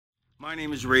My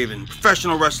name is Raven,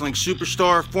 professional wrestling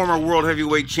superstar, former world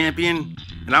heavyweight champion,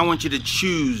 and I want you to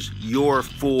choose your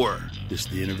four. This is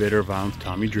the innovator of violence,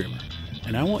 Tommy Dreamer,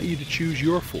 and I want you to choose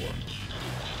your four.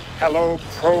 Hello,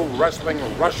 Pro Wrestling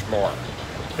Rushmore.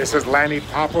 This is Lanny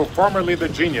Poffo, formerly the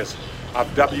genius of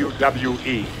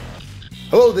WWE.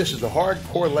 Hello, this is the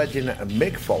hardcore legend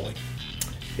Mick Foley.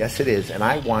 Yes, it is, and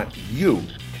I want you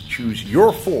to choose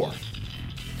your four.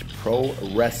 It's Pro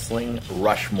Wrestling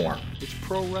Rushmore. It's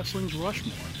Pro Wrestling's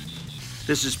Rushmore.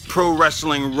 This is Pro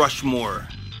Wrestling Rushmore.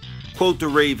 Quote the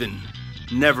Raven,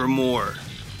 nevermore.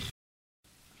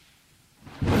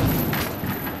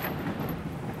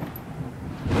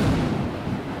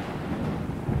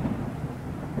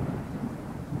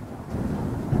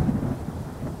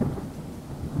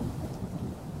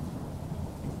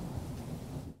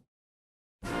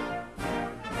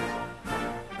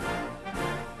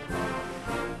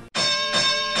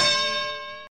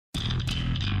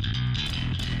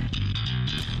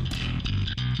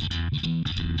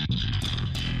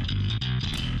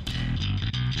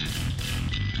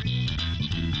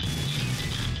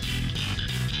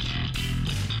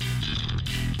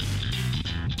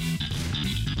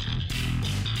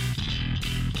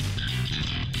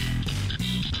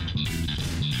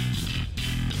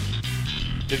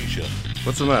 Didn't you?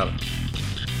 What's the matter?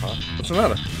 Huh? What's the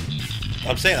matter?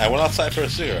 I'm saying I went outside for a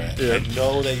cigarette. Yeah. I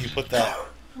know that you put that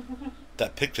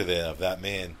picture there of that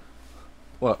man.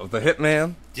 What, the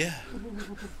Hitman? Yeah.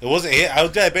 It wasn't here.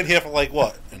 I've been here for like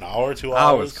what, an hour, 2 hours?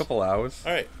 Hours, couple hours.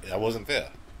 All right, I wasn't there.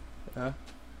 Yeah.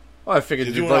 Well, I figured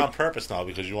You're you'd doing it on like, purpose now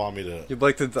because you want me to you'd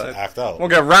like to act out. We'll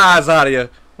get a rise out of you.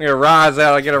 We'll get a rise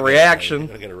out. I get a reaction. You're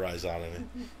gonna get a rise out of me.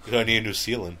 You're gonna need a new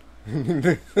ceiling.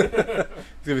 He's gonna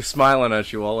be smiling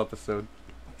at you all episode.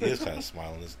 He is kind of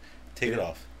smiling. Take it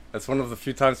off. That's one of the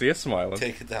few times he is smiling.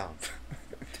 Take it down.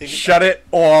 Shut it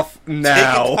off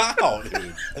now. Take it down,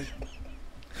 dude.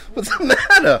 What's the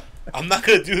matter? I'm not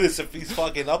gonna do this if he's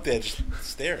fucking up there just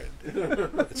staring.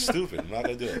 It's stupid. I'm not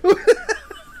gonna do it.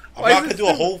 I'm not gonna do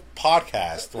a whole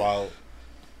podcast while.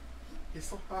 He's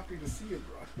so happy to see you,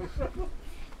 bro.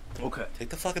 Okay. Take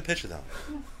the fucking picture down.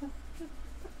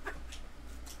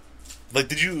 Like,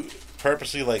 did you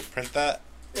purposely print that?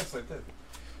 Yes, I did.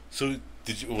 So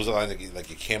did you? Was it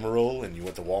like a camera roll and you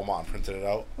went to Walmart and printed it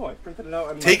out? Oh, I printed it out.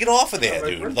 And Take it off of there,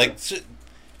 dude. What's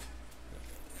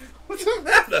the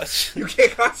matter? You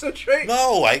can't concentrate.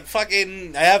 No, I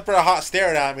have Bret Hart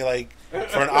staring at me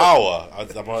for an hour. I'm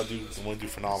gonna do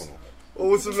phenomenal. Oh,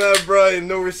 what's the matter, Brian?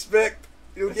 No respect?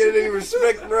 You don't get any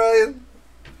respect, Brian?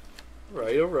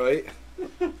 Right, all right.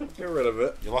 Get rid of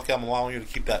it. You're lucky I'm allowing you to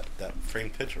keep that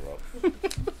framed picture up.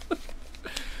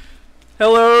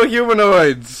 Hello,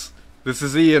 humanoids. This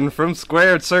is Ian from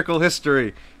Squared Circle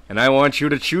History, and I want you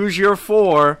to choose your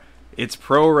four. It's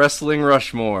Pro Wrestling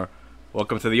Rushmore.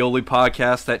 Welcome to the only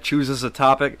podcast that chooses a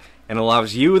topic and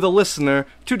allows you, the listener,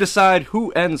 to decide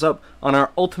who ends up on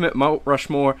our ultimate Mount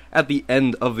Rushmore at the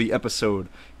end of the episode.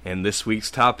 And this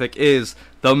week's topic is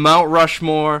the Mount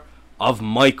Rushmore of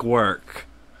mic work.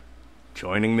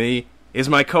 Joining me is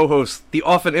my co-host, the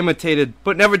often imitated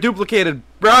but never duplicated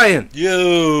Brian.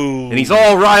 You. And he's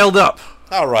all riled up.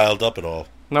 Not riled up at all.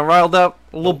 Not riled up?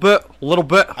 A little bit.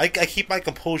 I keep my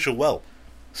composure well.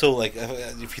 So,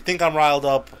 if you think I'm riled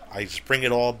up, I just bring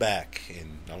it all back,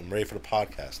 and I'm ready for the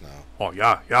podcast now. Oh,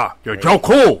 yeah. You're Joe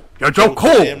Cool. You're Joe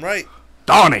Cool. Damn right.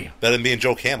 Donnie. Better than being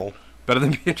Joe Camel. Better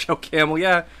than being Joe Camel,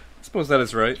 yeah. I suppose that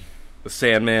is right. The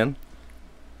Sandman.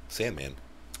 Sandman.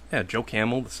 Yeah, Joe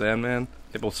Camel, the Sandman.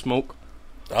 They both smoke.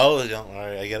 Oh, yeah, all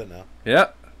right, I get it now.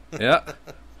 Yeah.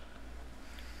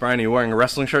 Brian, are you wearing a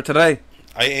wrestling shirt today?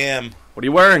 I am. What are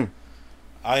you wearing?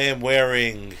 I am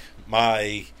wearing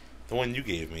the one you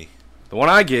gave me. The one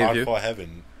I gave you. Hardcore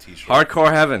Heaven t-shirt.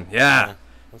 Hardcore Heaven, yeah.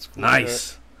 That's cool.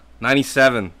 Nice. Shirt.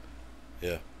 97.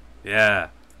 Yeah.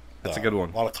 That's a good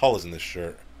one. A lot of colors in this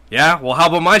shirt. Yeah? Well, how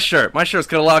about my shirt? My shirt's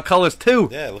got a lot of colors, too.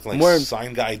 Yeah, looking like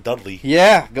Sign Guy Dudley.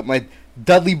 Yeah, got my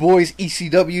Dudley Boys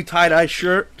ECW tie-dye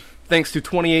shirt, thanks to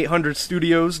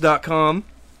 2800studios.com.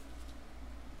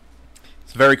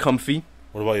 It's very comfy.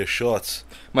 What about your shorts?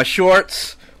 My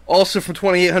shorts, also from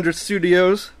 2800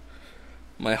 Studios.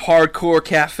 My Hardcore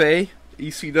Cafe,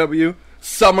 ECW.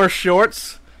 Summer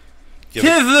shorts. Yeah,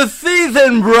 'Tis the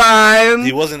season, Brian!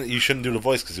 He wasn't. You shouldn't do the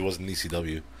voice because he wasn't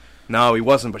ECW. No, he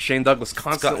wasn't, but Shane Douglas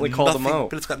constantly called him out.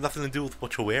 But it's got nothing to do with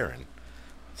what you're wearing.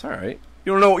 It's alright.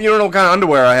 You don't know what kind of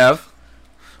underwear I have.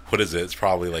 What is it? It's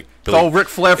probably like Billy, it's all Ric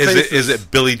Flair faces. Is it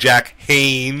Billy Jack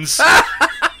Haynes? That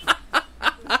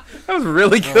was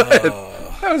really good.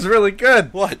 That was really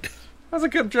good. What? That was a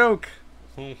good joke.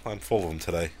 I'm full of them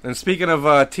today. And speaking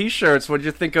of t-shirts, what did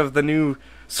you think of the new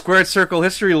Squared Circle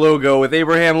History logo with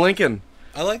Abraham Lincoln.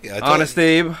 I like it. Honest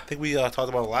Abe. I think we talked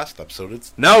about it last episode.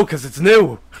 No, because it's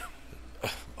new.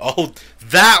 Oh,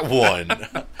 that one.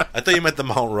 I thought you meant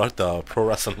the Pro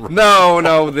Wrestling.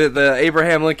 No, the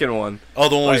Abraham Lincoln one. Oh,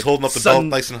 the one where he's holding up the belt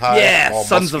nice and high. Yeah,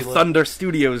 Sons of Thunder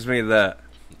Studios made that.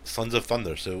 Sons of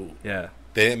Thunder. So yeah,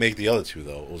 they didn't make the other two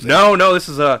though. No, this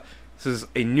is a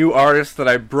new artist that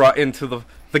I brought into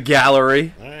the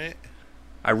gallery. All right.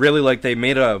 I really like. They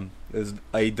made a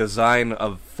design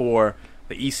for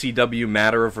the ECW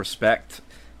Matter of Respect.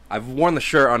 I've worn the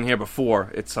shirt on here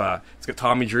before. It's got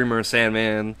Tommy Dreamer and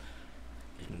Sandman.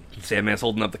 Sandman's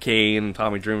holding up the cane.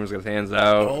 Tommy Dreamer's got his hands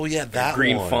out. Oh yeah, that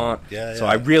green one. font. Yeah. So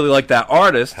I really like that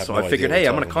artist. So no I figured, hey,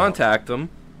 I'm going to contact them,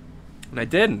 and I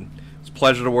did. And it's a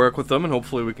pleasure to work with them, and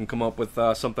hopefully we can come up with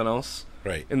something else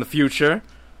in the future.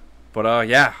 But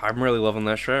yeah, I'm really loving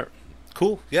that shirt.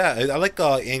 Cool. Yeah, I like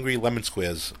Angry Lemon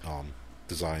Square's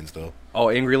designs though. Oh,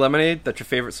 Angry Lemonade? That's your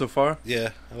favorite so far?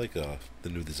 Yeah, I like the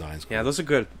new designs. Yeah, those are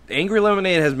good. Angry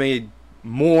Lemonade has made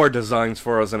more designs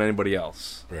for us than anybody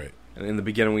else. Right. And in the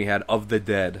beginning we had Of the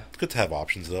Dead. It's good to have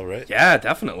options though, right? Yeah,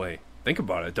 definitely. Think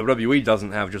about it. WWE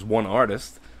doesn't have just one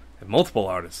artist. They have multiple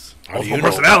artists. Multiple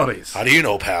personalities. How do you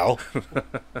know, pal?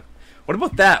 What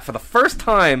about that? For the first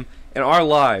time in our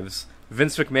lives,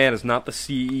 Vince McMahon is not the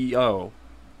CEO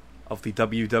of the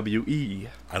WWE.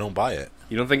 I don't buy it.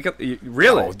 You don't think it?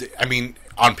 Really? No, I mean,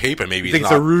 on paper, maybe you think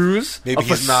he's it's not. A ruse? Maybe a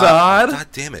he's facade? not. God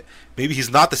damn it. Maybe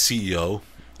he's not the CEO,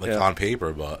 on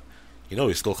paper, but,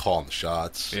 he's still calling the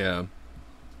shots. Yeah.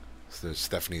 So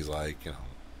Stephanie's like,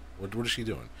 what is she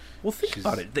doing? Well, think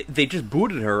about it. They just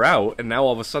booted her out, and now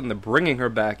all of a sudden they're bringing her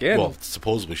back in. Well,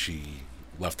 supposedly she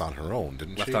left on her own,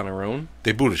 didn't she? Left on her own?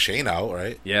 They booted Shane out,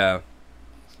 right? Yeah.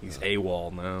 He's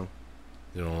AWOL now.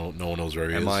 No one knows where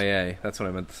he is. MIA. That's what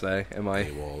I meant to say.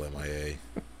 AWOL, MIA.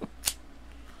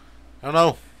 I don't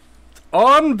know.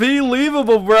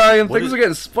 Unbelievable, Brian. Things are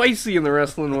getting spicy in the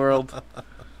wrestling world.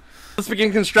 Let's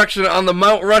begin construction on the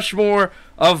Mount Rushmore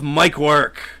of mic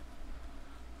work.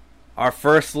 Our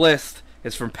first list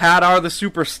is from Pat R. the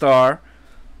Superstar.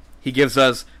 He gives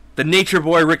us the Nature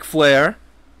Boy Ric Flair,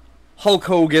 Hulk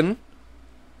Hogan,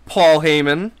 Paul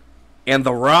Heyman, and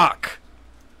The Rock.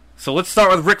 So let's start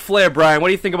with Ric Flair, Brian. What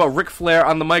do you think about Ric Flair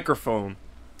on the microphone?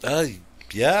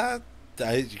 Yeah.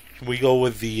 We go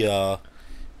with the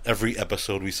every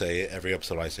episode we say it, every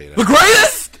episode I say it. The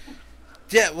greatest?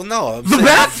 Yeah, well, no. The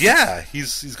best? Yeah,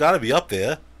 he's got to be up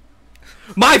there.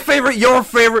 My favorite, your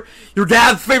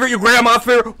dad's favorite, your grandma's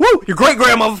favorite, woo, your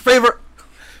great-grandma's favorite.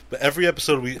 But every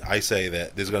episode I say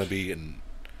that there's going to be an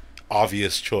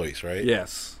obvious choice, right?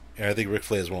 Yes. And I think Ric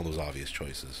Flair is one of those obvious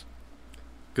choices.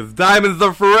 Because diamonds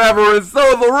are forever, and so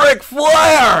is the Ric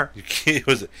Flair!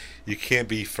 You can't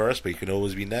be first, but you can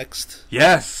always be next.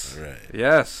 Yes. Right.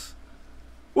 Yes.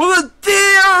 With a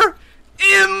tear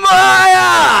in my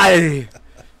eye!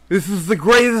 This is the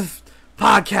greatest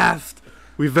podcast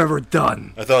we've ever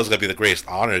done. I thought it was going to be the greatest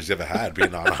honors you ever had,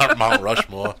 being on Mount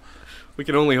Rushmore. We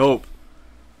can only hope.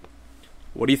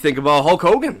 What do you think about Hulk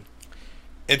Hogan?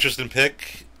 Interesting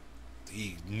pick.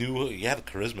 He had the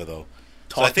charisma, though.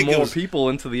 Talked more people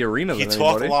into the arena than anybody. He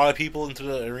talked a lot of people into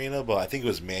the arena, but I think it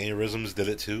was mannerisms did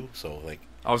it too. So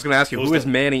I was going to ask you, who is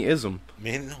Mannyism?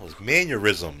 No, it was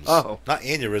mannerisms. Oh. Not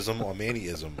aneurysm or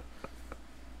Mannyism.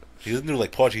 He doesn't do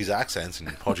Portuguese accents and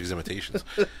Portuguese imitations.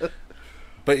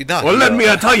 But no. Well, let me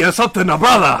tell you something,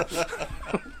 brother.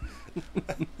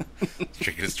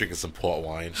 drinking some port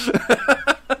wine. His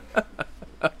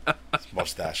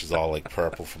mustache is all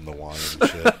purple from the wine and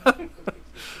shit.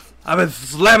 I've been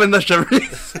slamming the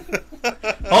charisse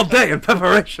all day in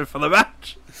preparation for the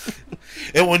match.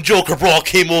 And when Joker Brawl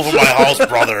came over my house,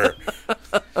 brother,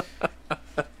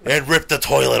 and ripped the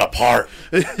toilet apart.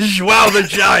 Wow, the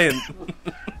Giant.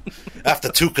 After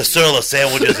 2 Caserla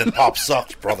sandwiches and pop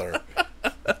sucks, brother.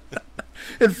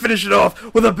 And finish it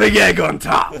off with a big egg on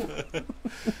top.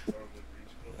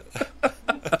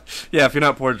 Yeah, if you're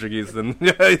not Portuguese, then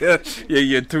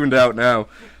you're tuned out now.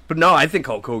 But no, I think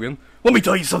Hulk Hogan. Let me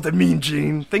tell you something, Mean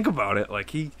Gene. Think about it.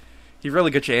 He really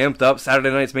got you amped up.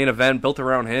 Saturday night's main event built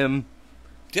around him.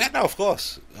 Yeah, no, of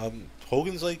course.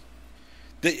 Hogan's right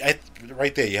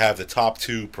there. You have the top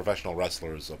 2 professional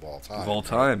wrestlers of all time. Of all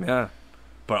time, yeah.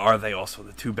 But are they also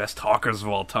the 2 best talkers of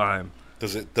all time?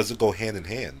 Does it go hand in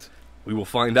hand? We will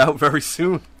find out very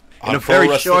soon. In a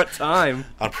very short time.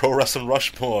 On Pro Wrestling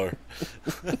Rushmore.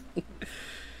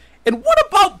 And what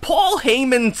about Paul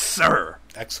Heyman, sir?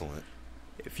 Excellent.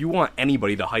 If you want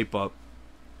anybody to hype up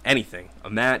anything, a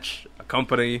match, a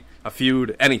company, a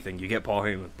feud, anything, you get Paul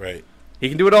Heyman. Right. He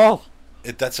can do it all.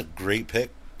 That's a great pick.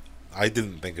 I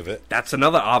didn't think of it. That's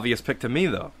another obvious pick to me,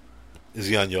 though. Is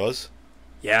he on yours?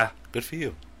 Yeah. Good for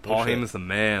you. Paul shit. Heyman's the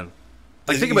man.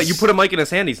 Like, He's- think about it. You put a mic in his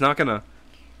hand, he's not gonna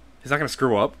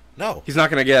screw up. No. He's not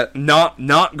gonna get not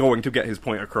going to get his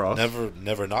point across.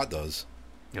 Never not does.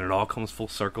 And it all comes full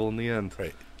circle in the end.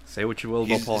 Right. Say what you will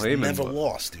about Paul Heyman. never but-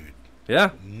 lost, dude.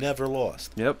 Yeah. Never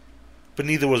lost. Yep. But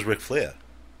neither was Ric Flair.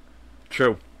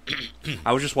 True.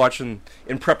 I was just watching,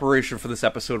 in preparation for this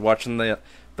episode, watching the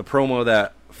promo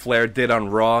that Flair did on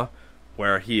Raw,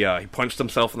 where he punched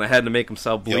himself in the head to make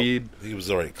himself bleed. Yep. He was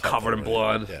already Covered in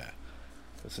blood. Yeah.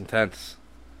 It's intense.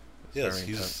 Yes, very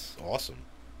he's intense. awesome.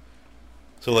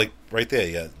 So, like, right there,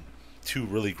 you got two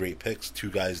really great picks, two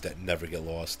guys that never get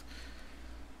lost.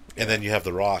 And then you have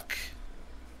The Rock,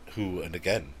 who, and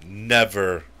again,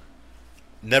 never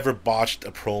botched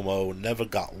a promo, never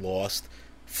got lost,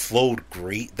 flowed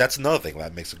great. That's another thing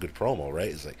that makes a good promo, right?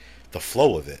 Is like the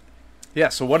flow of it. Yeah,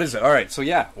 so what is it? All right, so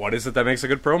yeah, what is it that makes a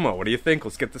good promo? What do you think?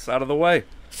 Let's get this out of the way.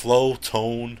 Flow,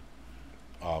 tone,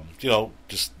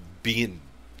 just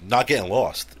not getting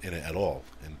lost in it at all,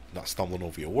 and not stumbling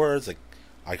over your words like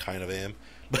I kind of am.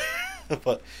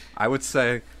 But I would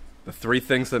say the three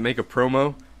things that make a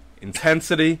promo: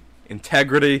 intensity,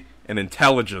 integrity, and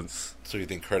intelligence. so you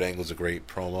think Kurt Angle's a great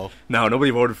promo? No,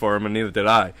 nobody voted for him, and neither did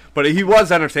I. But he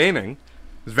was entertaining.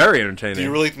 He was very entertaining. Do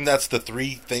you really think that's the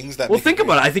three things that? Well, make think it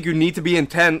about it. great? I think you need to be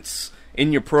intense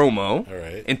in your promo. All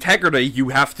right. Integrity, you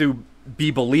have to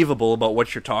be believable about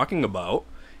what you're talking about.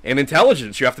 And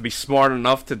intelligence, you have to be smart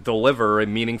enough to deliver a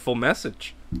meaningful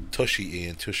message. Tushy,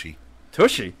 Ian, Tushy.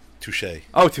 Tushy. Touche.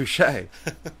 Oh, touche. All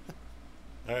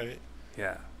right.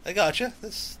 Yeah. I gotcha.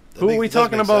 Who are we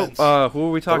talking about? Who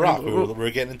are we The talking Rock. about? We're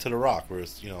getting into The Rock. We're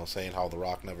saying how The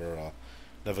Rock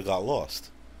never got lost.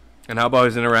 And how about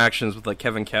his interactions with like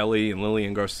Kevin Kelly and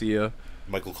Lillian Garcia,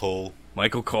 Michael Cole.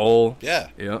 Michael Cole? Yeah.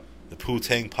 Yeah. The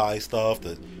Poo-Tang Pie stuff.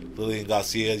 The Lillian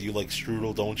Garcia. You like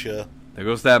strudel, don't you? There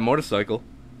goes that motorcycle.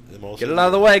 Get it out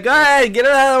of the way. Go ahead. Get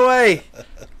it out of the way.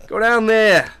 Go down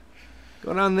there.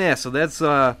 Go down there. So that's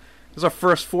our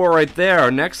first four right there.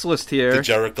 Our next list here. The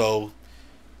Jericho.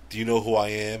 Do you know who I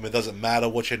am? It doesn't matter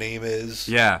what your name is.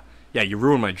 Yeah. Yeah, you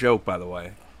ruined my joke, by the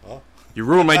way. Huh? You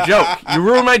ruined my joke. You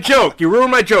ruined my joke. You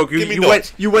ruined my joke. Give me You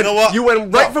notes. went You know what? right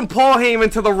No. from Paul Heyman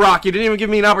to The Rock. You didn't even give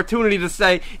me an opportunity to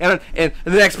say, and the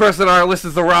next person on our list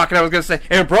is The Rock, and I was going to say,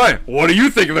 and Brian, what do you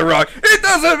think of The Rock? It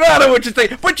doesn't matter what you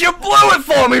think, but you blew it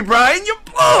for me, Brian. You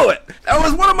blew it. That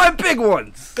was one of my big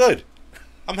ones. Good.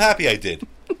 I'm happy I did.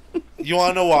 You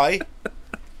want to know why?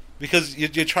 Because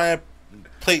you're trying to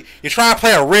play. You're trying to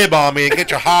play a rib on me and get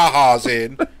your ha-has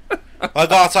in. I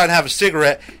go outside and have a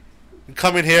cigarette, and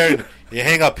come in here and you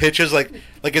hang up pictures like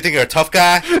you think you're a tough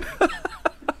guy.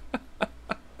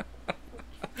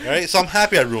 All right, so I'm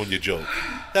happy I ruined your joke.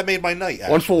 That made my night.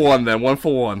 Actually. 1 for 1, then. 1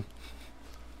 for 1.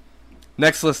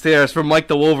 Next list here is from Mike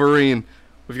the Wolverine.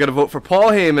 We've got to vote for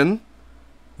Paul Heyman,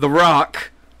 The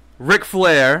Rock, Ric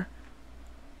Flair,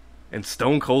 and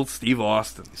Stone Cold Steve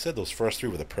Austin. You said those first three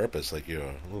with a purpose, like you're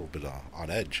a little bit on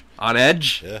edge. On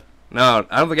Edge? Yeah. No,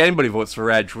 I don't think anybody votes for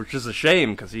Edge, which is a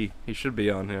shame because he should be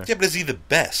on here. Yeah, but is he the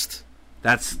best?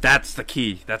 That's the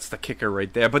key. That's the kicker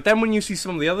right there. But then when you see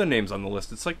some of the other names on the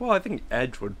list, it's like, well, I think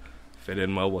Edge would fit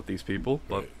in well with these people,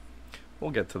 but Right.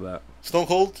 we'll get to that. Stone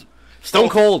Cold? Stone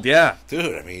Cold, yeah.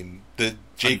 Dude, I mean, the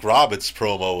Jake Roberts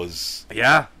promo was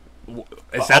Yeah.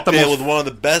 Is that up the there most... with one of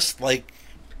the best, like...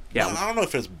 Yeah. I don't know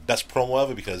if it's best promo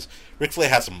ever, because Ric Flair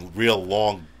had some real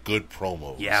long, good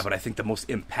promos. Yeah, but I think the most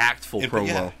impactful promo.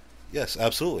 Yeah. Yes,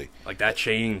 absolutely. Like, that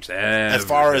changed everything. As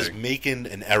far as making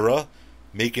an era,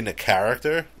 making a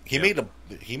character, he made a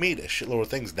shitload of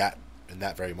things in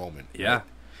that very moment. Yeah.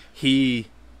 He...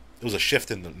 It was a shift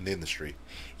in the industry.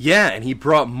 Yeah, and he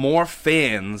brought more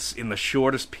fans in the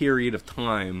shortest period of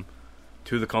time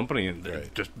to the company, and it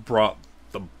Right. just brought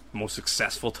the most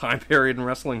successful time period in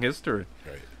wrestling history.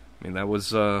 Right. I mean, that was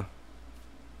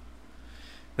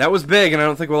big, and I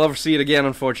don't think we'll ever see it again,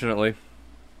 unfortunately.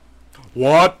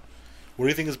 What? What do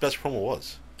you think his best promo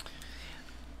was?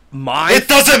 It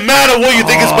doesn't matter what you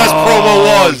think his best promo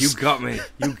was! You got me.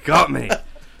 You got me.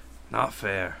 Not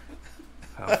fair.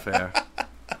 Not fair.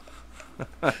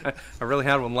 I really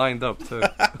had one lined up, too.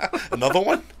 Another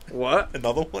one? What?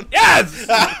 Another one? Yes!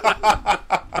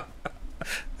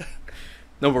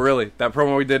 No, but really, that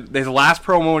promo we did, the last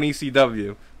promo in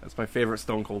ECW, that's my favorite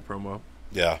Stone Cold promo.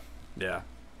 Yeah. Yeah,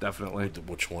 definitely.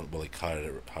 Which one? Well, like, how did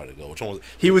it go? Which one was it?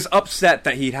 He was upset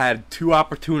that he'd had 2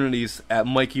 opportunities at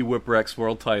Mikey Whipwreck's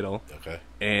world title, Okay.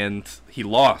 and he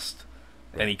lost,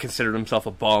 and he considered himself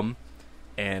a bum,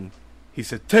 and he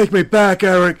said, "Take me back,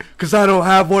 Eric, because I don't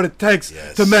have what it takes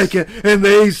Yes. to make it in the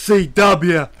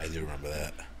ECW." I do remember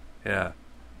that. Yeah.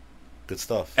 Good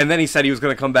stuff. And then he said he was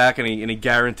going to come back, and he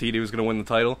guaranteed he was going to win the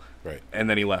title. Right. And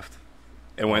then he left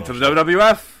and went to the shit.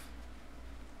 WWF.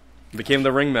 Became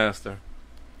the ringmaster.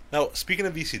 Now, speaking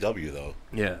of ECW, though,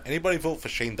 Yeah. anybody vote for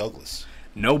Shane Douglas?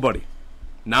 Nobody.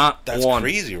 Not That's one.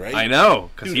 crazy, right? I know,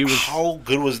 because Dude, he was how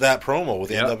good was that promo with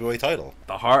the Yep. NWA title?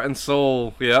 the heart and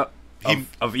soul,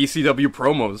 of ECW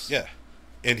promos. Yeah.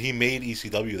 And he made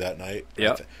ECW that night.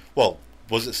 Yep. Well,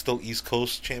 was it still East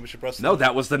Coast Championship Wrestling? No,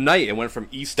 that was the night. It went from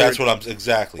Eastern. That's what I'm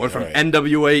exactly. Went from right.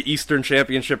 NWA Eastern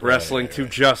Championship Wrestling right, to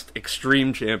right. just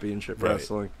Extreme Championship Right.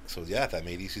 Wrestling. So yeah, that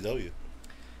made ECW.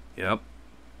 Yep.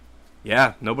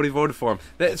 Yeah, nobody voted for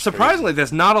him. Surprisingly,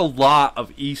 there's not a lot of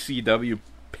ECW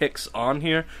picks on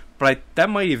here, but that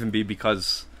might even be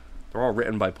because they're all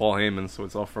written by Paul Heyman, so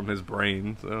it's all from his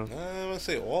brain. So I'm gonna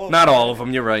say all. not all of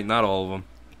them. You're right. Not all of them.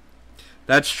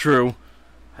 That's true.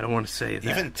 I don't want to say that.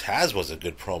 Even Taz was a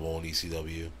good promo in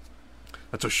ECW.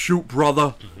 That's a shoot,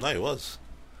 brother. No, he was.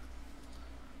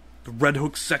 The Red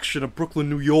Hook section of Brooklyn,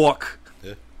 New York.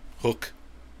 Yeah. Hook.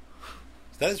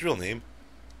 Is that his real name?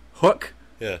 Hook?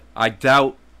 Yeah. I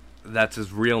doubt that's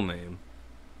his real name.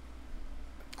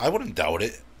 I wouldn't doubt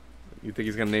it. You think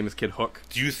he's gonna name his kid Hook?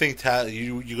 Do you think Taz?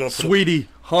 You're gonna put Sweetie,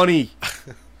 honey,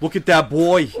 look at that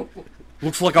boy.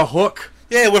 Looks like a hook.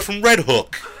 Yeah, we're from Red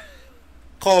Hook.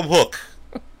 Call him Hook.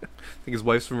 Think his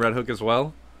wife's from Red Hook as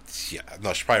well? Yeah,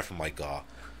 no, she's probably from like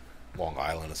Long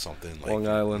Island or something. Like, Long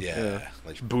Island, Yeah. yeah.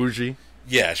 Like, Bougie.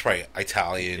 yeah, she's probably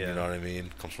Italian. Yeah. You know what I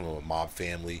mean? Comes from a mob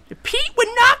family. Pete,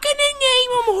 we're not gonna name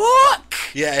him Hook.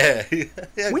 Yeah, yeah.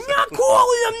 Yeah, We're not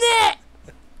calling him that.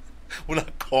 We're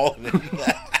not calling him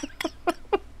that.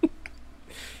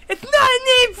 It's not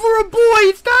a name for a boy.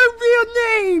 It's not a real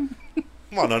name.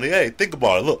 Come on, honey. Hey, think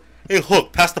about it. Look. Hey,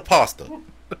 Hook, pass the pasta.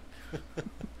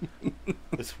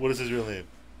 What is his real name?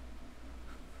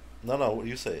 No, what do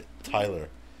you say? Tyler.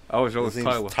 Oh, it's His name's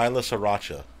Tyler. Tyler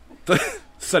Sriracha.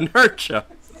 Sanercha.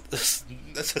 That's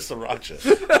a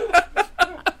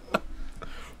Sriracha.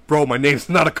 Bro, my name's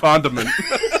not a condiment.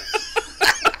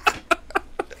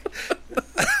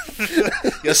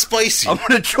 You're spicy. I'm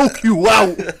gonna choke you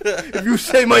out if you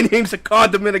say my name's a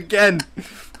condiment again.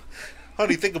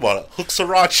 Honey, think about it. Hook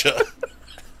Sriracha.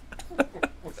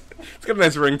 It's got a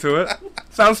nice ring to it.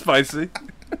 Sounds spicy.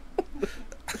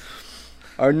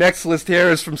 Our next list here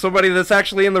is from somebody that's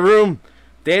actually in the room.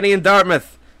 Danny in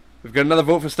Dartmouth. We've got another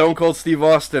vote for Stone Cold Steve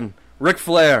Austin, Ric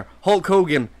Flair, Hulk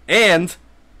Hogan, and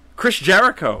Chris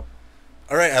Jericho.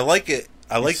 All right, I like it.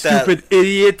 I like that. Stupid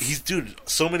idiots. He's, dude,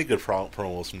 so many good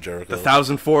promos from Jericho. The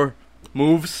 1004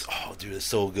 moves. Oh, dude, it's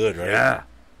so good, right? Yeah.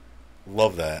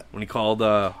 Love that. When he called,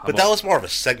 But that was more of a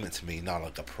segment to me, not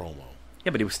like a promo.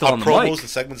 yeah, but he was still on the Promos mic. and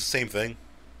segments, the same thing?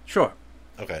 Sure.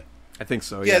 Okay. I think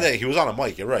so, Yeah, yeah. he was on a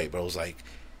mic, you're right, but it was like,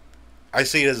 I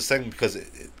see it as a segment because it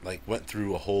like went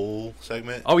through a whole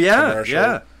segment. Oh, yeah, commercial,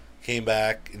 yeah. Came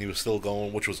back, and he was still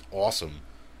going, which was awesome.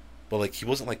 But, like, he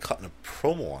wasn't, like, cutting a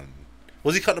promo on...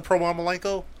 Was he cutting a promo on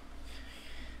Malenko?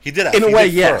 He did it. In a He way,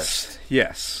 did yes. first.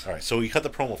 Yes. All right, so he cut the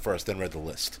promo first, then read the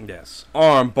list. Yes.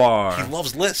 Armbar. He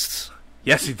loves lists.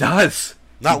 Yes, he does.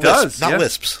 Not he lisps. does, Not yeah.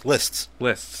 lisps. Lists.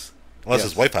 Lists. Unless Yes.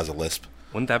 his wife has a lisp.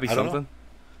 Wouldn't that be I don't know. something?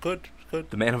 Good.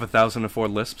 The man of 1,004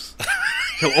 lisps.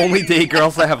 He'll only date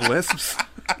girls that have lisps.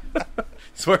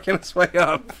 He's working his way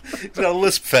up. He's got a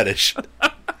lisp fetish.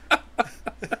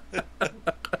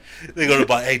 They go to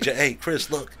buy, hey,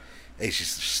 Chris, look. Hey, she's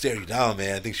staring you down,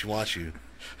 man. I think she wants you.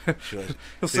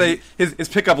 He'll say his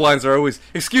pickup lines are always,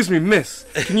 "Excuse me, miss.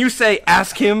 Can you say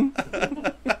ask him?"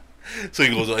 So he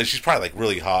goes over, and she's probably like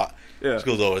really hot. Yeah. She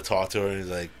goes over to talk to her, and he's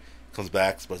like, comes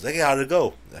back, but he's like, hey, how'd it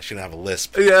go? I shouldn't have a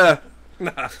lisp. Yeah.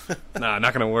 Nah,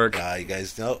 not gonna work. Nah, you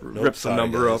guys, nope, Rips the sorry,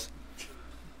 number guys.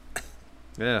 up.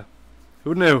 Yeah.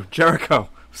 Who knew? Jericho.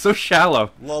 So shallow.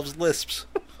 Loves lisps.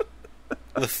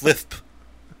 Lisp.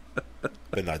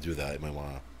 Better not do that. You might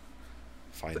want to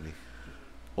find me.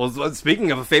 Well,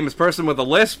 speaking of a famous person with a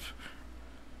lisp,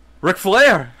 Ric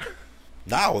Flair.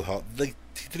 Now, like,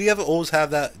 did he ever always have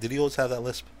that? Did he always have that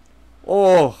lisp?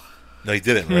 Oh. No, he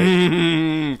didn't,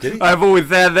 right? Did he? I've always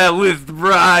had that lisp,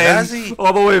 Brian. Has he?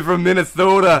 All the way from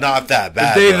Minnesota. Not that The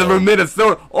bad. days though. from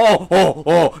Minnesota.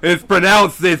 Oh. It's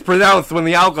pronounced when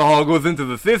the alcohol goes into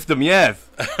the system, yes.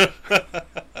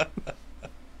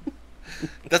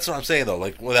 That's what I'm saying, though.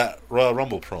 Like, with that Royal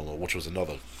Rumble promo, which was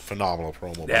another phenomenal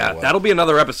promo. by Yeah, the way. that'll be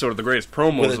another episode of the greatest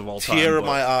promos With of all a time. tear in but-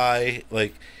 my eye.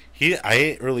 Like, I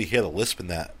ain't really hear the lisp in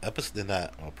that episode, in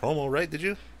that promo, right? Did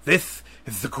you? This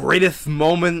is the greatest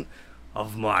moment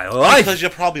of my life. Because you're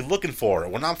probably looking for it.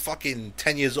 When I'm fucking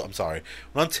 10 years old, I'm sorry.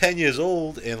 When I'm 10 years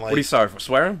old and like... What are you sorry for,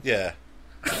 swearing? Yeah.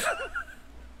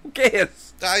 Who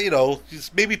cares? You know,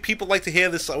 just maybe people like to hear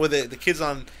this with the kids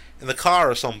on in the car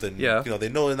or something. Yeah. You know, they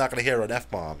know they're not going to hear an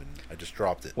F-bomb, and I just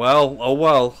dropped it. Well, oh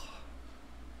well.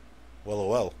 Well, oh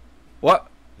well. What?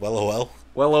 Well, oh well.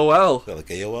 Well, oh well. Is that like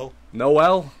AOL?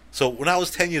 Noel. So when I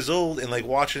was 10 years old and like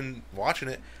watching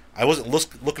it, I wasn't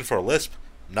looking for a lisp.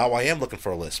 Now I am looking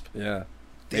for a lisp. Yeah.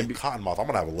 Damn Cottonmouth, I'm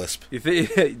gonna have a lisp. You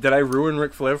think? Did I ruin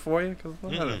Ric Flair for you? 'Cause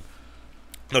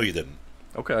No, you didn't.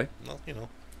 okay. No, you know.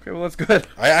 Okay, well that's good.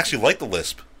 I actually like the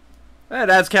lisp. It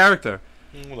adds character.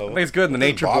 Well, I think it's good in the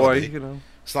it doesn't Nature bother Boy. me. You know.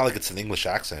 It's not like it's an English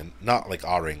accent, not like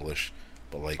our English,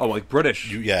 but like Oh, like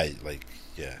British. yeah.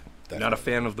 You're not a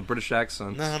fan of the British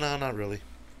accent. No, not really.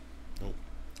 Well,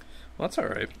 that's all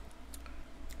right.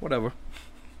 Whatever.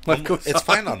 It's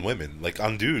fine on women, like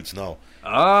on dudes. No.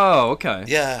 Oh, okay.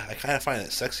 Yeah, I kind of find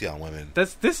it sexy on women.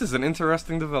 This is an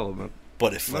interesting development.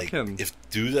 But if No like kidding. if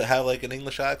dudes that have like an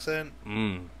English accent,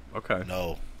 Okay.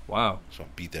 no, Wow. just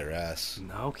want to beat their ass.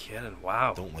 No kidding.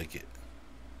 Wow. Don't like it.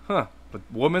 Huh. But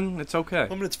woman, it's okay.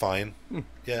 Women, it's fine.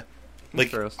 Yeah, like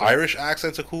Interesting. Irish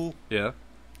accents are cool. Yeah.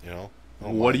 You know.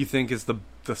 What do you think is the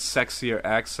sexier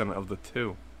accent of the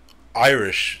two?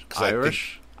 Irish? 'Cause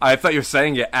Irish? I thought you were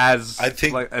saying it as I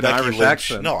think like an Becky Irish Lynch.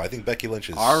 accent. No, I think Becky Lynch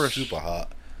is Irish. super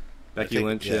hot. Becky I think-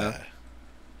 Lynch, yeah.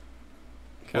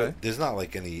 Okay. Well, there's not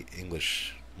like any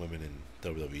English women in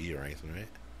WWE or anything, right?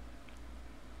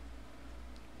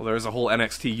 Well, there's a whole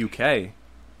NXT UK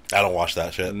I don't watch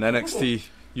that shit. and NXT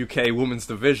UK Women's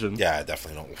Division. Yeah, I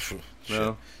definitely don't. Shit.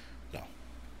 No. No. Yeah,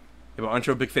 but aren't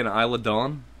you a big fan of Isla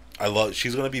Dawn?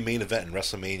 She's gonna be main event in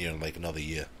WrestleMania in like another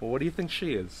year. Well, what do you think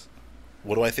she is?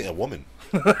 What do I think? A woman?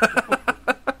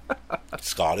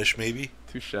 Scottish, maybe?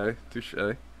 Touche.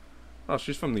 Oh,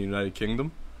 she's from the United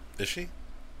Kingdom. Is she?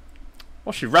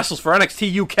 Well, she wrestles for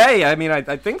NXT UK. I mean, I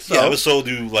think so. Yeah, but so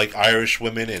do like Irish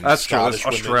women and That's true. Scottish It's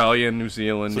women. Australia, New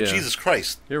Zealand. So yeah. Jesus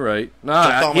Christ! You're right. Jumped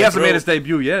Nah, on he my hasn't made throat. his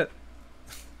debut yet.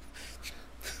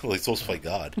 Like supposed to fight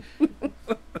God.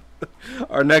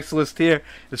 Our next list here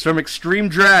is from Extreme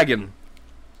Dragon,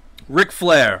 Ric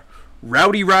Flair,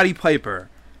 Rowdy Roddy Piper,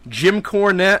 Jim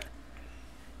Cornette,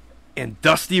 and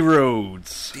Dusty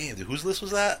Rhodes. Damn, dude, whose list was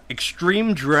that?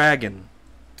 Extreme Dragon,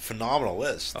 Phenomenal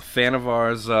list. a fan of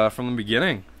ours from the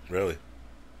beginning. Really?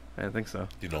 I think so.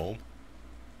 Do you know him?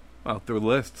 Well, through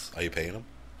lists. Are you paying him?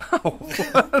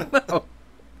 No.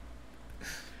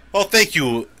 Oh, thank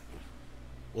you.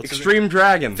 What's his name? Extreme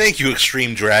Dragon. Thank you,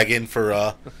 Extreme Dragon,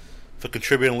 for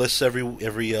contributing lists every I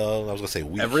was gonna say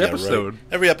week. Every yeah, episode. Right.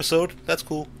 Every episode. That's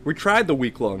cool. We tried the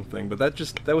week-long thing, but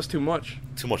that was too much.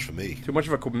 Too much for me. Too much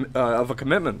of a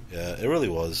commitment. Yeah, it really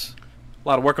was. A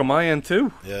lot of work on my end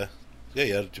too. Yeah.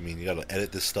 I mean, you gotta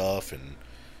edit this stuff and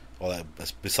all that.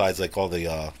 Besides, like all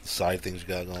the side things you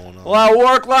got going on. A lot of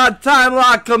work, a lot of time, a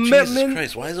lot of commitment. Jesus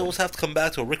Christ! Why does it always have to come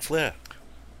back to a Ric Flair?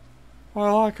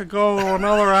 Well, I could go to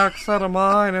another accent of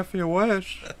mine if you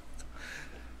wish.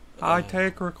 I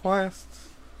take requests.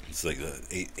 It's like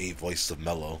the eight voices of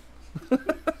Mello.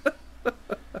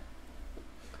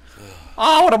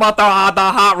 Oh, what about the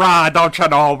hot rod? Don't you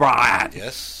know, Rod?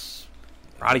 Yes.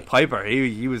 Roddy Piper,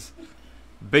 he was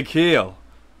big heel.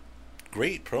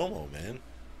 Great promo, man.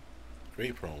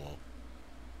 Great promo.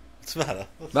 What's the matter?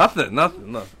 Nothing.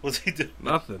 What's he doing?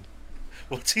 Nothing.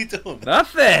 What's he doing?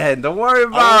 Nothing. Don't worry I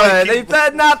about like it. you. He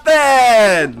said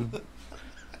nothing.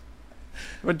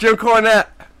 But Jim Cornette,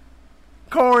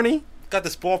 corny. Got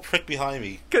this ball prick behind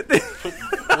me. He's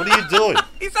What are you doing?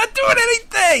 not doing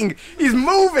anything. He's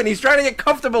moving. He's trying to get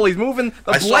comfortable. He's moving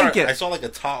the blanket. I saw like a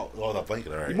towel. Oh, the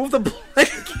blanket. All right. You moved the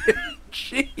blanket.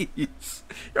 Jeez.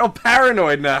 You're all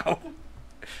paranoid now.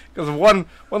 Because of one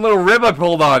little rib I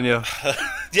pulled on you.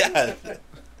 Yeah.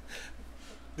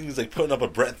 He was like putting up a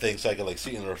Brett thing so I could like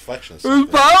see in the reflection. He's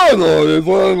paranoid. It's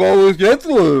what always gets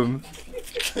to him.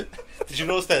 Did you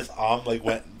notice that his arm like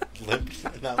went limp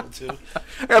in that one too?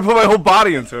 I gotta put my whole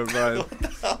body into it, Brian. What the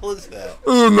hell is that?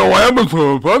 No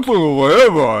amateur, that's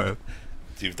whatever.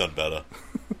 You've done better.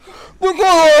 We're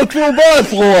going to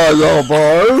basketball,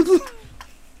 boys.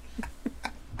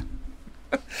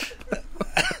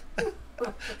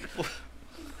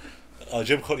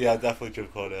 Jim Cornette, yeah, definitely Jim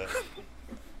Cornette.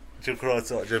 Jim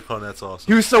Cornette's awesome.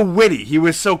 He was so witty. He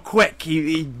was so quick.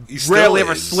 He still rarely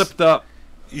ever is. slipped up.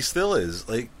 He still is.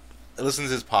 Like, I listen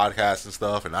to his podcast and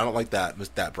stuff, and I don't like that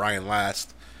Brian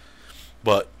Last.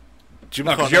 But Jim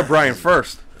No, Cornette, because you're Brian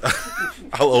first.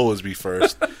 I'll always be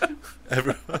first.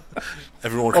 Everyone. Oh,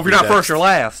 if you're not first, you're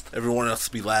last. Everyone else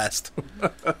be last.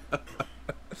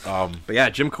 But yeah,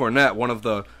 Jim Cornette, one of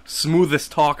the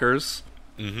smoothest talkers.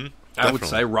 Mm-hmm. I would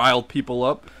say, riled people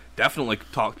up. Definitely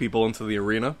talked people into the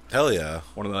arena. Hell yeah.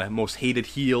 One of the most hated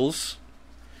heels.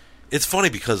 It's funny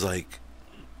because, like,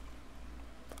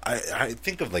 I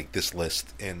think of, like, this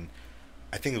list, and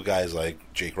I think of guys like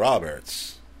Jake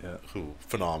Roberts, Yeah. who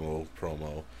phenomenal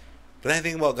promo. But then I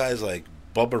think about guys like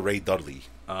Bubba Ray Dudley.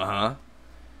 Uh-huh.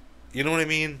 You know what I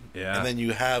mean? Yeah. And then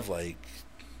you have like,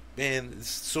 man, it's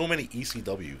so many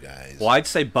ECW guys. Well, I'd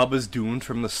say Bubba's doomed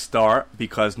from the start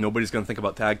because nobody's going to think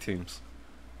about tag teams.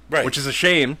 Right. Which is a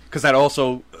shame, because that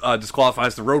also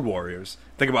disqualifies the Road Warriors.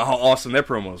 Think about how awesome their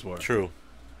promos were. True.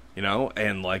 You know?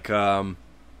 And like when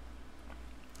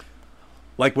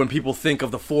people think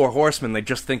of the Four Horsemen, they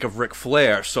just think of Ric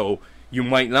Flair, so you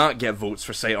might not get votes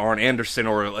for, say, Arn Anderson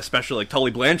or especially like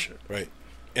Tully Blanchard. Right.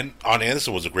 And Arn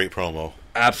Anderson was a great promo.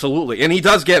 Absolutely. And he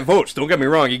does get votes. Don't get me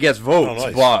wrong. He gets votes. Oh,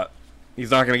 nice. But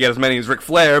he's not going to get as many as Ric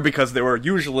Flair because they were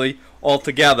usually all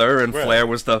together, and Right. Flair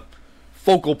was the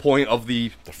focal point of the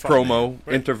front promo man.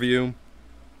 Right. interview.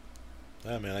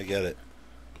 Yeah, man, I get it.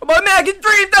 My American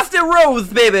Dream, Dusty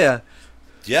Rhodes, baby.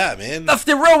 Yeah, man.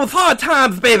 Dusty Rhodes, hard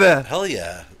times, baby. Hell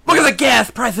yeah. Look at the gas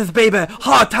prices, baby.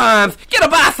 Hard times. Get a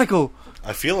bicycle.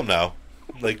 I feel them now.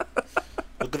 Like,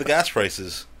 look at the gas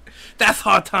prices. That's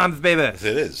hard times, baby. It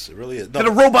is. It really is. Did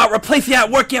a robot replace you at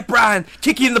work yet, Brian?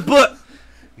 Kick you in the butt.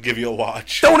 Give you a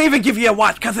watch. Don't even give you a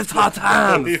watch, because it's hard Don't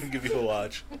times. even give you a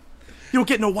watch. You don't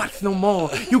get no watch no more.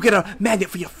 You get a magnet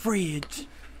for your fridge.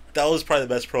 That was probably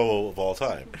the best promo of all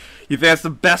time. You think that's the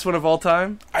best one of all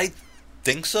time? I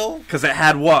think so. Because it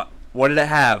had what? What did it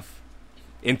have?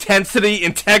 Intensity,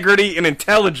 integrity, and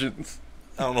intelligence.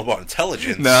 I don't know about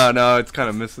intelligence. No, it's kind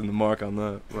of missing the mark on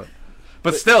that.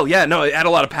 But still, yeah, no, it had a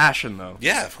lot of passion, though.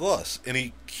 Yeah, of course. And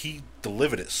he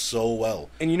delivered it so well.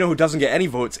 And you know who doesn't get any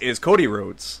votes is Cody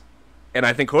Rhodes. And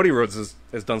I think Cody Rhodes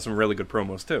has done some really good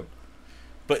promos, too.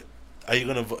 But are you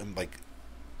going to, like,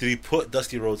 did he put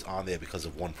Dusty Rhodes on there because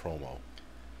of one promo?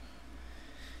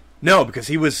 No, because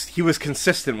he was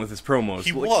consistent with his promos.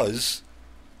 He was,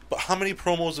 but how many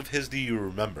promos of his do you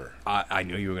remember? I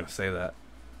knew you were going to say that.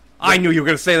 I knew you were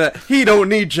going to say that. He don't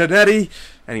need Janetti.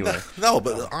 Anyway. No,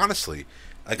 but honestly,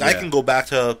 like I Yeah. can go back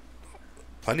to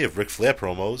plenty of Ric Flair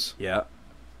promos, Yeah.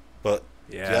 but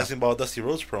Yeah. if you ask me about Dusty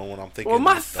Rhodes promo, and I'm thinking, Well,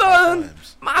 my the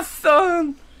hard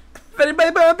son, if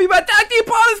anybody better be my tag team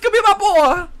partner, it's going to be my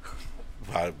boy.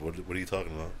 times. What are you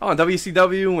talking about? Oh, in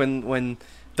WCW, when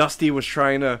Dusty was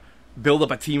trying to build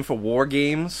up a team for War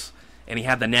Games, and he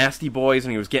had the Nasty Boys,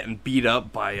 and he was getting beat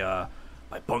up by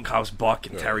Bunkhouse Buck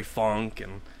and Terry Funk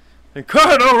and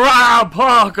Colonel Rob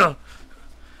Parker.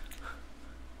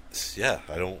 Yeah,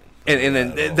 I don't.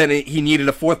 And then he needed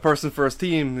a fourth person for his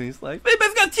team, and he's like,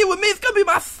 "Anybody's got to team with me, it's going to be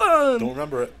my son." Don't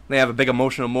remember it. They have a big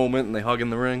emotional moment, and they hug in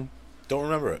the ring. Don't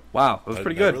remember it. Wow, it was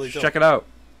pretty I good. really Just don't. check it out.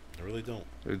 I really don't.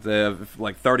 It was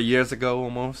like 30 years ago,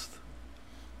 almost.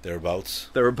 Thereabouts.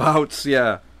 Thereabouts,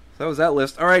 yeah. So that was that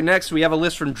list. All right, next we have a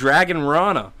list from Dragon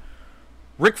Rana.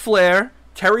 Ric Flair,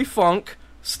 Terry Funk,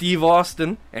 Steve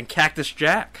Austin, and Cactus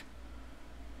Jack.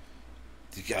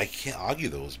 I can't argue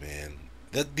those, man.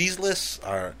 These lists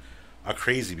are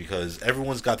crazy because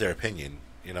everyone's got their opinion,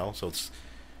 you know. So it's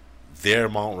their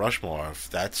Mount Rushmore. If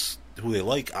that's who they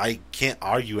like, I can't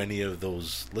argue any of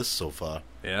those lists so far.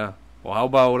 Yeah. Well, how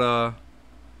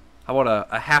about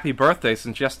a happy birthday,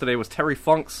 since yesterday was Terry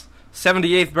Funk's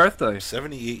 78th birthday.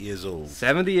 78 years old.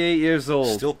 78 years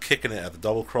old. Still kicking it at the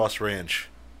Double Cross Ranch.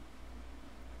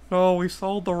 No, we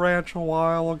sold the ranch a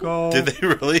while ago. Did they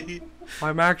really?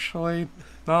 I'm actually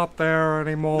not there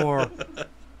anymore.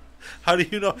 How do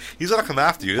you know? He's gonna come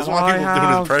after you. He doesn't want people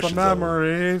doing impressions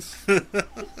memories. of him.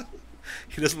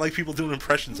 He doesn't like people doing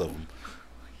impressions of him.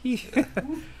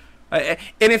 And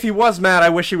if he was mad, I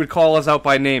wish he would call us out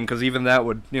by name, because even that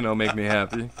would, make me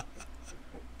happy.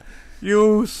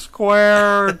 You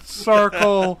squared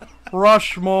circle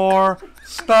Rushmore,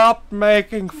 stop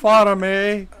making fun of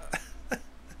me.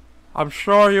 I'm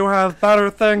sure you have better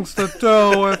things to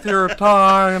do with your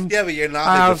time. Yeah, but you're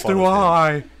not making fun of him.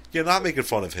 I. You're not making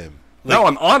fun of him. No,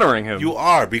 I'm honoring him. You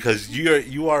are, because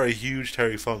you are a huge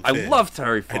Terry Funk fan. I love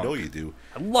Terry Funk. I know you do.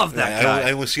 I love that I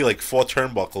guy. only see like 4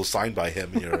 turnbuckles signed by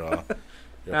him in your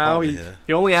No,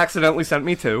 he only accidentally sent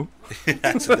me 2.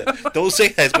 Don't say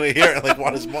that. He's going to hear it and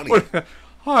want his money.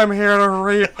 I'm here to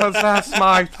repossess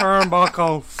my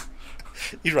turnbuckles.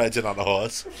 He rides in on a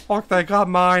horse. Look, they got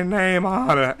my name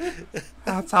on it.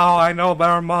 That's how I know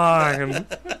they're mine.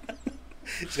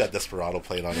 He's got Desperado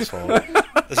playing on his phone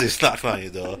as he's knocking on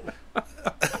your door.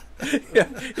 Yeah,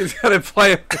 he's got it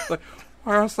playing.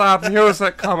 Where's that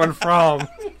music coming from?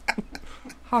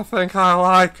 I think I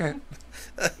like it.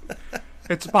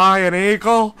 It's by an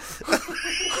eagle.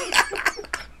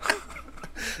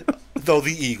 Though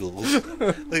the Eagles,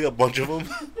 like a bunch of them.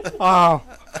 Wow.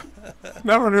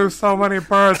 Never knew so many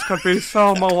birds could be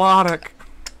so melodic.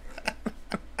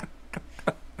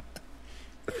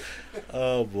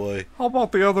 Oh boy. How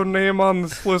about the other name on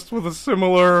this list with a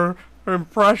similar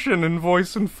impression and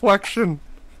voice inflection?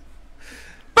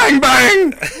 Bang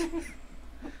bang!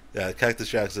 Yeah, Cactus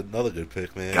Jack's another good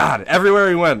pick, man. God, everywhere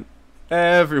he went.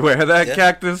 Everywhere that Yeah.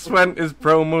 Cactus went, his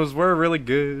promos were really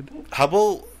good. How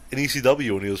about in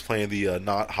ECW when he was playing the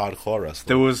not hardcore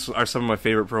wrestling? Those are some of my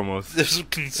favorite promos. This is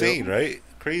insane, right?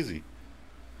 Crazy.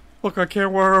 Look, I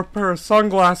can't wear a pair of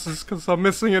sunglasses because I'm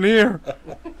missing an ear.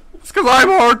 It's because I'm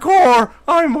hardcore.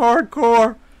 I'm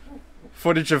hardcore.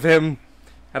 Footage of him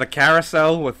at a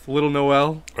carousel with Little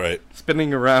Noel Right.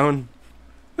 spinning around.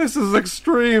 This is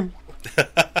extreme.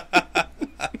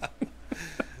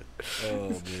 Oh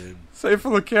man. Say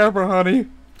for the camera, honey.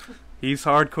 He's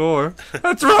hardcore.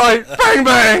 That's right. Bang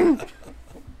bang.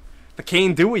 The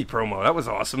Kane Dewey promo. That was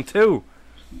awesome too.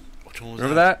 Which one was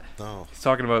Remember that? No. He's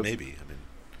talking about. Maybe. I mean,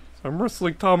 I'm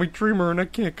wrestling Tommy Dreamer and I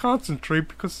can't concentrate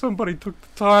because somebody took the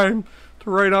time to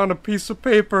write on a piece of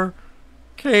paper,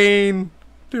 Kane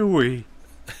Dewey.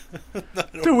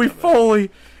 Dewey Foley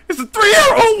is a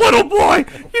 3-year-old little boy!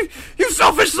 You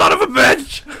selfish son of a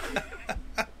bitch!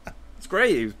 It's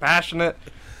great, he was passionate.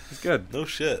 He's good. no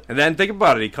shit. And then think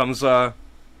about it, he comes to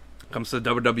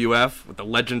WWF with the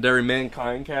legendary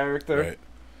Mankind character. Right.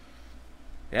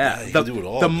 Yeah, he can do it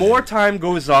all, the man. more time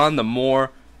goes on, the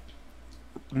more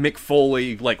Mick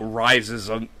Foley rises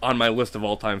on my list of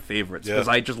all-time favorites because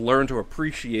Yeah. I just learn to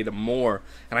appreciate him more,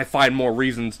 and I find more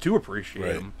reasons to appreciate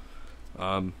Right. him.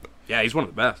 Yeah, he's one of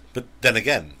the best. But then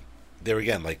again,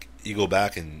 you go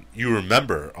back and you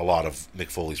remember a lot of Mick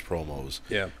Foley's promos.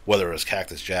 Yeah. Whether it was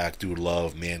Cactus Jack, Dude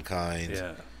Love, Mankind,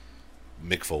 Yeah,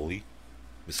 Mick Foley,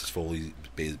 Mrs.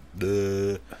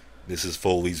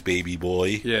 Foley's baby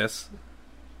boy. yes,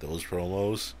 Those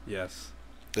promos. yes.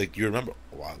 Like, you remember,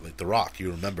 wow, like The Rock, you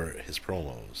remember his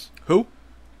promos. Who?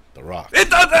 The Rock. It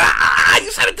does.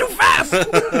 You said it too fast.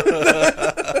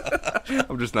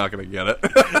 I'm just not gonna get it.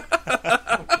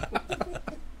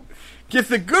 Get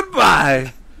the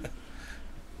goodbye.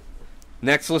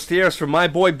 Next list here is from my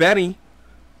boy Benny,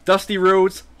 Dusty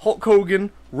Rhodes, Hulk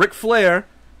Hogan, Ric Flair,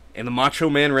 and the Macho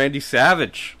Man Randy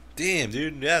Savage. Damn,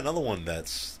 dude. Yeah, another one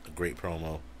that's a great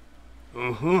promo.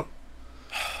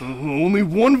 Only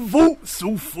one vote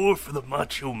so far for the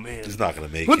Macho Man. He's not going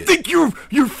to make I it. think your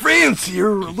fans here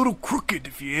are a little crooked,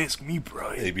 if you ask me,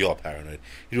 Brian. They'd be all paranoid.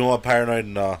 You don't want paranoid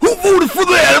and, Who voted for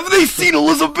that? Have they seen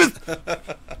Elizabeth?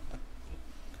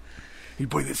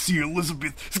 Anybody that seen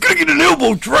Elizabeth is gonna get an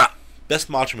elbow drop. best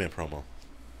Macho Man promo.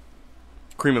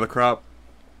 Cream of the crop.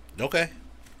 Okay.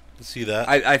 Let's see that.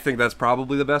 I think that's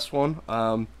probably the best one.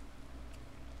 I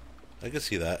can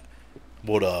see that.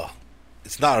 But,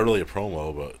 it's not really a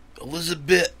promo, but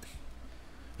Elizabeth.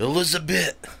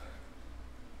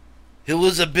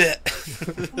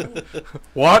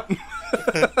 What?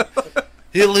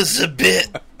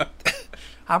 Elizabeth.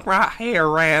 I'm right here,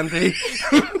 Randy.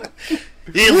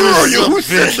 Elizabeth. Who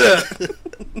said that?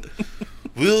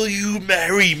 Will you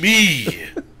marry me?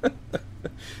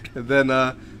 And then,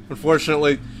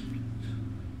 unfortunately,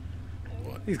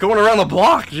 he's going around the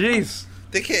block. Jeez.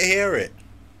 They can't hear it.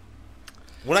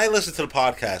 When I listen to the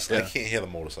podcast, I Yeah. can't hear the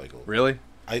motorcycle. Really?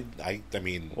 I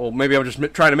mean, Well, maybe I'm just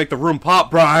trying to make the room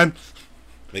pop, Brian.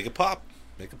 make it pop.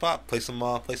 Make it pop. Play some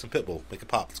Pitbull. Make it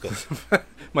pop. Let's go.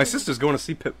 My sister's going to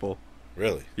see Pitbull.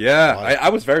 Really? Yeah, Why? I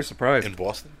was very surprised. In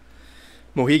Boston?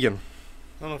 Mohegan.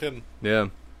 No, no kidding. Yeah,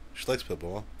 She likes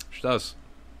Pitbull, huh? she does.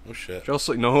 Oh, shit. She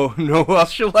also know who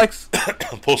else she likes?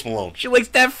 Post Malone. She likes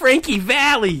that Frankie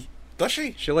Valli. Does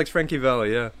she? She likes Frankie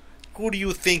Valli, yeah. Who do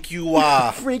you think you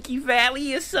are? Frankie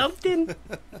Valli or something.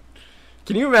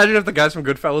 Can you imagine if the guys from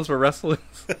Goodfellas were wrestlers?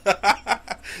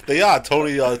 They are.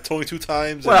 Tony 2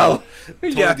 times. Well,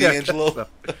 and, yeah, Tony D'Angelo.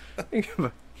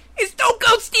 It's Stone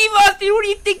Cold Steve Austin. Who do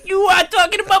you think you are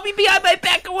talking about me behind my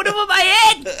back going over my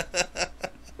head?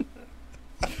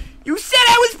 You said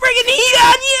I was bringing the heat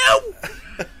on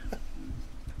you.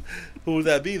 Who would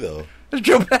that be, though? It's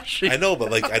Joe Pesci. I know,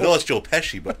 but I know it's Joe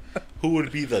Pesci, but who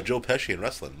would be the Joe Pesci in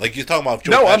wrestling? Like, you're talking about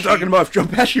Joe Pesci. No, I'm talking about if Joe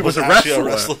Pesci was a actually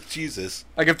wrestler. Jesus.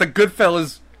 Like if the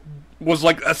Goodfellas was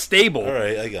like a stable. All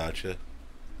right, I gotcha.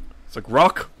 It's like,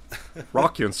 Rock,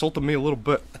 you insulted me a little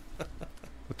bit.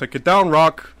 I'll take it down,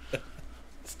 Rock.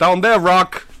 It's down there,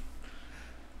 Rock.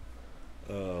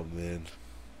 Oh, man.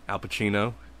 Al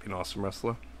Pacino, be an awesome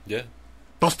wrestler. Yeah.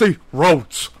 Dusty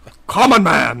Rhodes, Common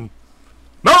Man,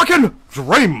 American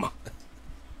Dream.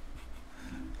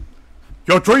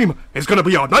 Your dream is gonna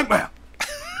be your nightmare.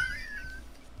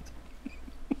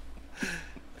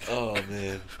 Oh,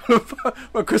 man.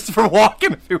 Or Christopher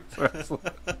Walken if he was a wrestler.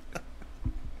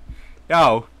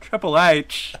 Yo, Triple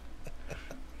H.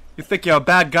 You think you're a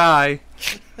bad guy.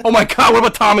 Oh my God! What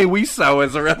about Tommy Wiseau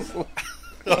as a wrestler?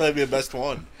 Oh, that'd be the best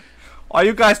one. Oh,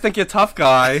 you guys think you're tough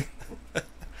guy?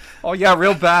 Oh yeah,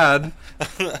 real bad.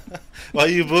 Why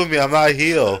you boo me? I'm not a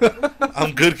heel.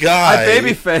 I'm good guy. I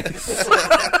babyface.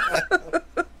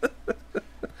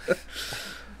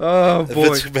 Oh boy.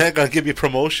 Vince McMahon gonna give you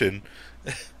promotion.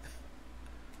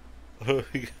 What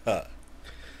we got?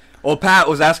 Well, Pat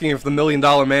was asking if the $1 Million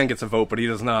Man gets a vote, but he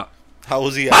does not. How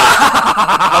was he?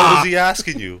 How was he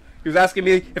asking you? He was asking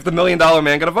me if the $1 Million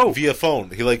Man got a vote Via phone.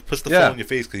 He like puts the Yeah. phone in your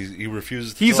face because he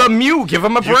refuses to He's talk. a mute. Give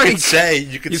him a You break. could say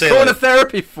He's say going like, to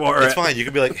therapy for it's it. fine. You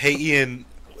could be like, "Hey, Ian,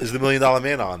 is the $1 Million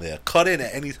Man on there? Cut in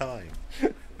at any time."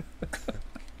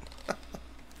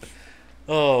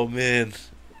 Oh man.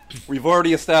 We've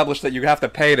already established that you have to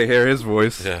pay to hear his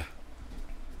voice. Yeah.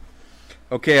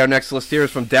 Okay, our next list here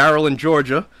is from Daryl in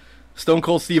Georgia, Stone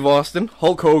Cold Steve Austin,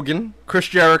 Hulk Hogan, Chris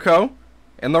Jericho,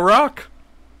 and The Rock.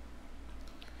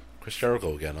 Chris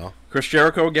Jericho again, huh? Chris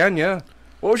Jericho again, yeah.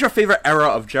 What was your favorite era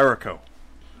of Jericho?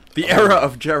 The era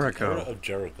of Jericho. Era of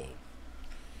Jericho.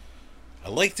 I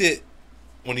liked it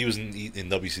when he was in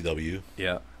WCW.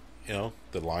 Yeah, You know,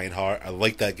 the Lionheart. I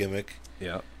liked that gimmick.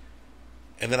 yeah.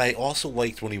 And then I also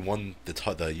liked when he won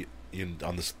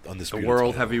on this The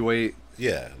World Heavyweight.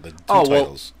 Yeah, the two Oh, well,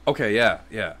 titles. okay, yeah,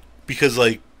 yeah. Because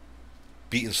like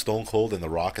beating Stone Cold and The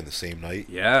Rock in the same night.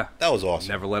 Yeah. That was awesome.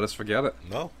 Never let us forget it.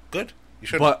 No, good. You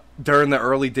should. But during the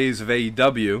early days of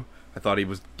AEW, I thought he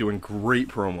was doing great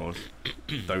promos. Thought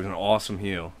he was an awesome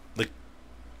heel. like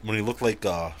when he looked like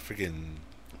freaking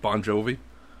Bon Jovi.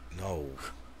 no,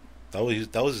 that was his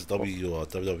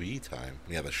WWE time.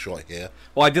 He had the short hair.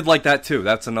 Well, I did like that too.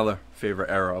 That's another favorite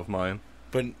era of mine.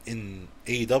 But in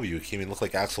AEW, he came in looked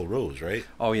like Axl Rose, right?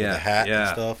 Oh yeah, With the hat yeah. and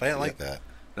stuff. I didn't like that.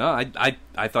 No,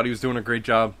 I thought he was doing a great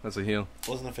job as a heel.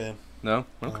 Wasn't a fan. No,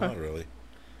 No, okay. not really.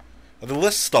 And the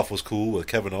list stuff was cool with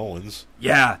Kevin Owens.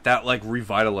 Yeah, that like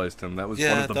revitalized him. That was one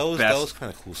Yeah, of the that was best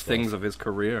kind of cool stuff. things of his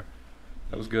career.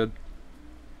 That was good.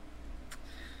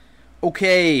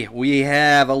 Okay, we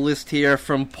have a list here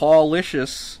from Paul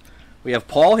Licious. We have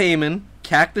Paul Heyman,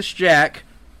 Cactus Jack,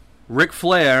 Ric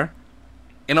Flair,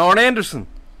 and Arn Anderson.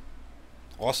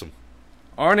 Awesome.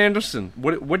 Arn Anderson.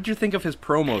 What did you think of his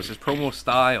promos? His promo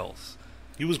styles?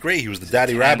 He was great. He was the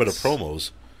daddy rabbit of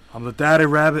promos. I'm the daddy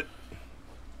rabbit.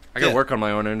 I gotta Yeah. work on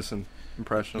my Arn Anderson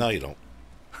impression. No, you don't.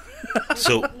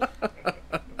 So,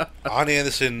 Arn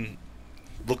Anderson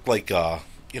looked like, the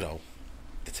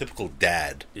typical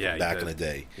dad Yeah, he back did. in the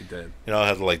day. He did. You know,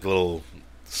 had like the little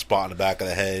spot in the back of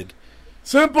the head.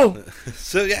 Simple.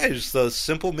 So, yeah, he's just a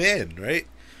simple man, right?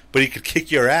 But he could kick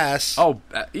your ass. Oh,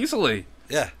 easily.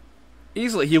 Yeah.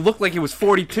 Easily. He looked like he was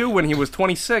 42 when he was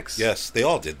 26. Yes, they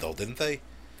all did, though, didn't they?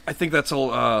 I think that's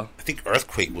all. I think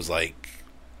Earthquake was like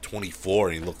 24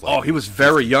 and he looked like... Oh, he was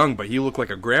very young, but he looked like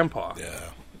a grandpa. Yeah.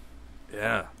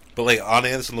 Yeah. But, like, Arn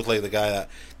Anderson looked like the guy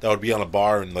that would be on a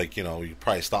bar and, like, you'd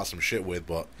probably start some shit with,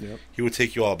 but Yep. he would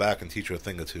take you all back and teach you a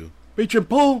thing or two. Beat and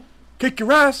pull, kick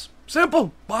your ass.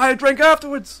 Simple. Buy a drink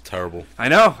afterwards. Terrible. I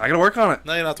know. I gotta work on it.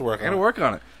 No, you don't have to work I on gotta it. work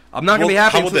on it. I'm not gonna be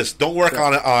happy. How about this? Don't work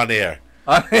on it on air.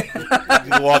 You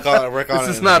can work on it This in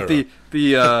is the not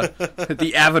mirror.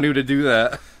 the avenue to do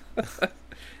that.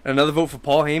 Another vote for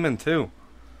Paul Heyman too.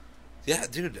 Yeah,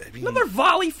 dude. I mean, Another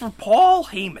volley for Paul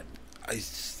Heyman.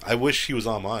 I wish he was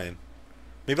on mine.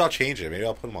 Maybe I'll change it. Maybe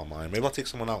I'll put him on mine. Maybe I'll take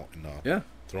someone out and Yeah.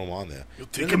 throw him on there.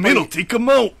 Take him in, I'll take him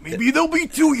out. Maybe there'll be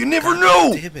two. You never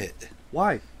know. Damn it!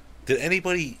 Why? Did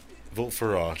anybody vote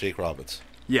for Jake Roberts?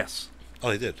 Yes. Oh,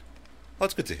 they did. Oh,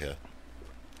 that's good to hear.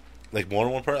 Like more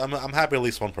than one person. I'm happy at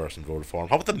least one person voted for him.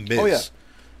 How about the Miz? Oh, yeah.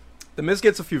 The Miz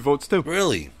gets a few votes too.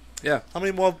 Really? Yeah. How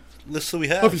many more lists do we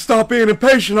If you have? stop being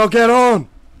impatient, I'll get on.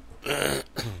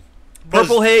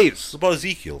 Purple Haze. What about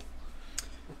Ezekiel?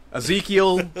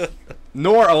 Ezekiel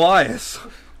nor Elias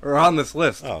are on this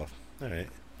list. Oh, all right.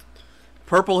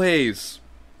 Purple Haze.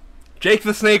 Jake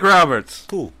the Snake Roberts.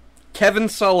 Cool. Kevin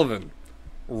Sullivan.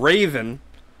 Raven.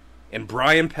 And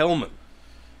Brian Pillman.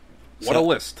 What So- a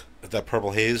list. That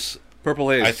Purple Haze. Purple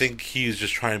Haze. I think he's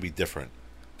just trying to be different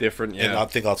different, and yeah.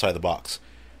 not think outside the box.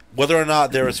 Whether or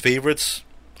not they're his favorites,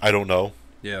 I don't know.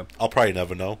 Yeah. I'll probably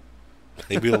never know.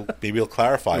 Maybe he'll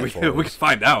clarify it We for can us.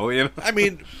 find out, you know. I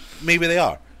mean, maybe they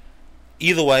are.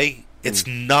 Either way, it's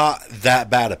not that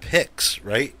bad of picks,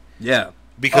 right? Yeah.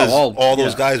 Because Oh, all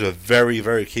those yeah. guys were very,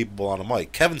 very capable on the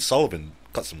mic. Kevin Sullivan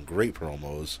cut some great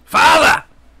promos. Father!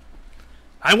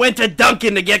 I went to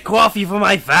Dunkin' to get coffee for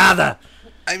my father.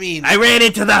 I mean, I ran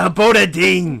into the Haboda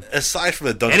Dean. aside from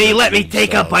the Dungeon And he of let me Doom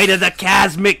take stuff, a bite of the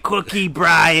Cosmic Cookie,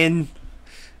 Brian.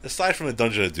 aside from the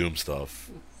Dungeon of Doom stuff,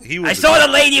 he was. I saw the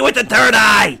lady with the third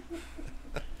eye.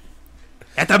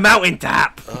 At the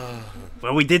mountaintop.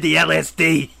 Well, we did the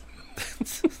LSD.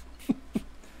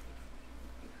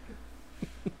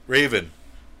 Raven.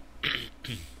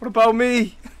 What about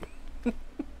me?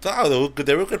 Oh,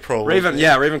 they were good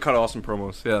promos. Raven cut awesome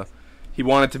promos. Yeah, he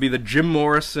wanted to be the Jim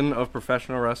Morrison of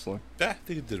professional wrestling. Yeah, I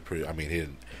think he did pretty. I mean, he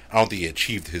didn't. I don't think he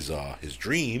achieved his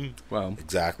dream. Well,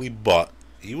 exactly, but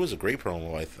he was a great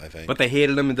promo. I think. But they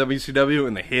hated him in WCW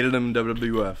and they hated him in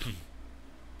WWF.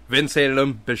 Vince hated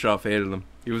him. Bischoff hated him.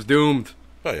 He was doomed.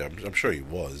 Oh, yeah, I'm sure he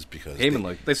was because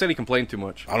Heyman they said he complained too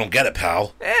much. I don't get it,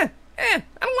 pal. I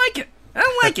don't like it. I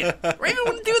don't like it. Raven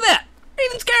wouldn't do that.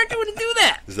 Raven's character wouldn't do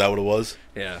that. Is that what it was?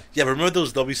 Yeah. Yeah, but remember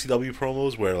those WCW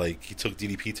promos where like he took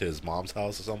DDP to his mom's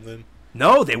house or something?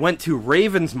 No, they went to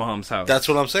Raven's mom's house. That's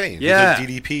what I'm saying. Yeah. He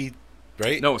took DDP,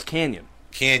 right? No, it was Canyon.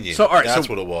 Canyon. So, all right, that's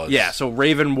what it was. Yeah, so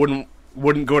Raven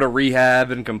wouldn't go to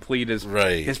rehab and complete his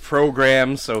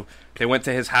program, so they went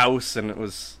to his house and it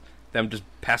was them just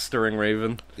pestering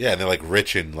Raven. Yeah, and they're like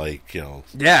rich and like, you know.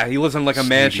 Yeah, he lives in like a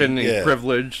mansion and yeah.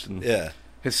 privileged. And yeah.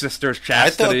 His sister's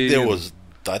chastity.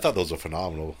 I thought those were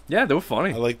phenomenal. Yeah, they were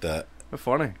funny. I like that. They're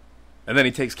funny. And then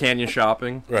he takes Canyon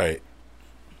shopping. Right.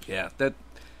 Yeah, that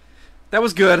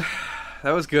was good.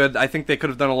 That was good. I think they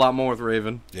could have done a lot more with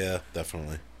Raven. Yeah,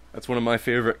 definitely. That's one of my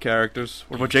favorite characters.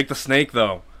 What about Jake the Snake,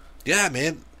 though? Yeah,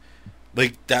 man.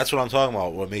 Like, that's what I'm talking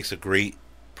about. What makes a great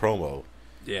promo.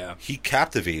 Yeah. He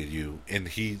captivated you, and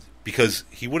because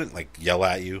he wouldn't, like, yell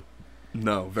at you.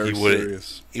 No, very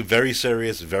serious. Very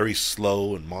serious, very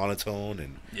slow and monotone,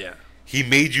 and yeah. He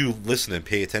made you listen and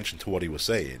pay attention to what he was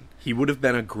saying. He would have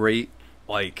been a great,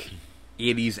 like,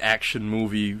 80s action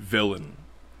movie villain.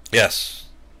 Yes.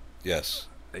 Yes.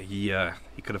 He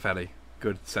could have had a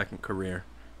good second career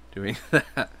doing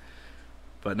that.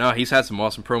 But no, he's had some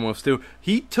awesome promos, too.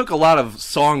 He took a lot of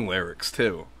song lyrics,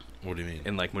 too. What do you mean?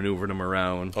 And, like, maneuvered them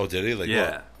around. Oh, did he? Like,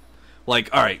 yeah. what? Like,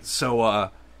 all right, so,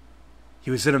 he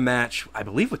was in a match, I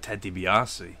believe, with Ted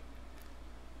DiBiase.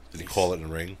 Did he call it in the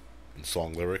ring? In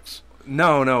song lyrics?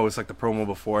 No, it was like the promo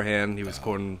beforehand. He was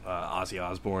quoting Ozzy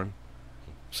Osbourne.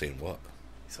 Saying what?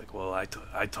 He's like, well, I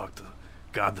talked to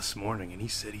God this morning, and he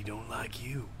said he don't like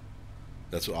you.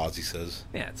 That's what Ozzy says?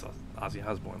 Yeah, it's Ozzy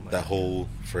Osbourne. That whole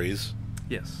phrase?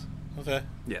 Yes. Okay.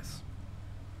 Yes.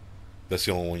 That's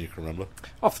the only one you can remember?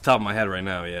 Off the top of my head right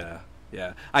now, yeah.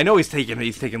 Yeah. I know he's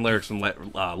taking lyrics from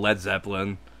Led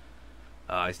Zeppelin.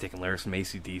 He's taking lyrics from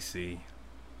AC/DC. It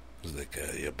was like,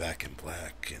 you're back in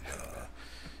black, and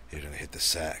you're going to hit the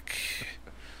sack.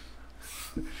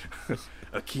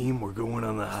 Akeem, we're going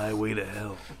on the highway to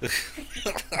hell.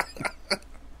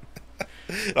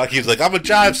 Akeem's like, I'm a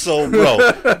jive soul, bro.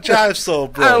 Jive soul,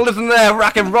 bro. I don't listen to that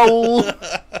rock and roll.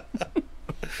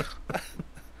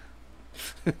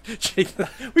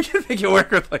 We can make it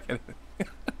work with like anything.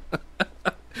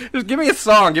 Just give me a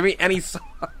song. Give me any song.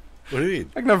 What do you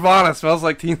mean? Like Nirvana, Smells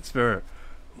Like Teen Spirit.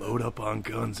 Load up on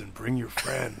guns and bring your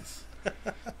friends.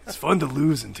 It's fun to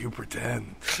lose and to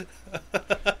pretend.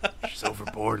 She's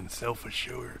overboard and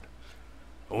self-assured.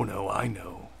 Oh no, I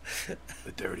know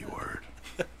the dirty word.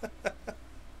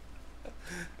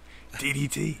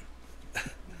 DDT.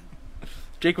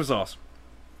 Jake was awesome.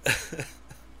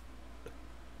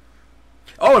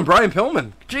 Oh, and Brian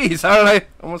Pillman. Jeez, how did I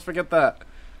almost forget that?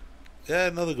 Yeah,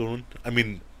 another good one. I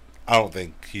mean, I don't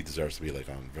think he deserves to be like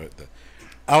on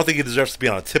I don't think he deserves to be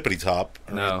on a tippity top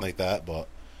or anything like that, but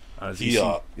his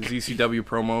ECW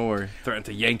promo where he threatened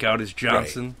to yank out his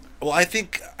Johnson. Right. Well, I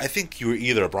think you were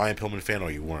either a Brian Pillman fan or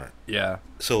you weren't. Yeah.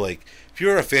 So, like, if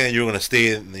you're a fan, you're going to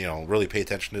stay and, really pay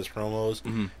attention to his promos.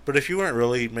 Mm-hmm. But if you weren't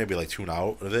really, maybe, like, tune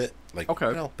out of it. Like,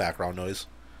 background noise.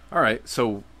 All right.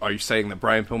 So, are you saying that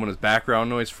Brian Pillman is background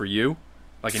noise for you?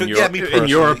 Like, me personally. In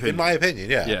your opinion. In my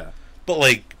opinion, yeah. Yeah. But,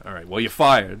 like... All right. Well, you're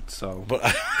fired, so... But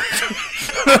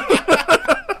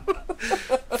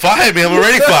fired me. I'm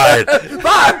already fired.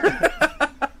 Fired!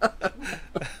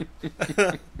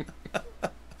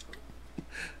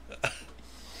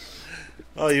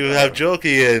 Oh, you have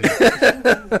Jokey in.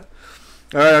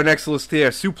 All right, our next list here.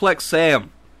 Suplex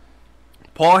Sam.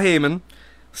 Paul Heyman.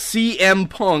 CM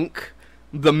Punk.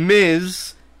 The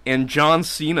Miz. And John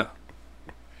Cena.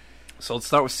 So let's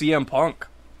start with CM Punk.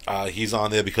 He's on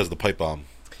there because of the pipe bomb.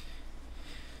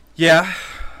 Yeah,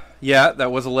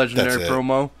 that was a legendary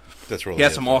promo. That's really. He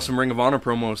had some awesome Ring of Honor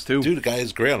promos too. Dude, the guy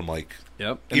is great on the mic.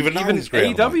 Yep. Even now he's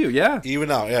great on the mic. Yeah. Even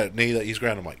now, he's great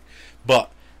on the mic.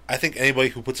 But I think anybody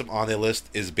who puts him on their list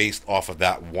is based off of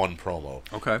that one promo.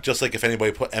 Okay. Just like if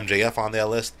anybody put MJF on their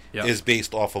list, is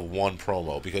based off of one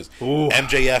promo because Ooh.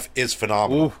 MJF is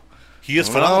phenomenal. Ooh. He is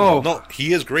phenomenal. No,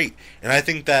 he is great, and I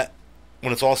think that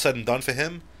when it's all said and done for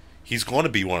him, he's going to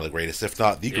be one of the greatest, if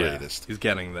not the greatest. He's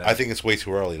getting there. I think it's way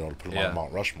too early to put him on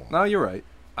Mount Rushmore. No, you're right.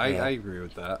 I You know? agree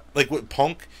with that. Like with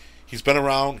Punk, he's been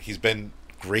around. He's been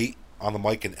great on the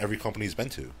mic in every company he's been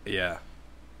to. Yeah.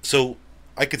 So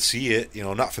I could see it.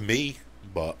 Not for me,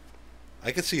 but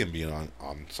I could see him being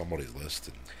on somebody's list.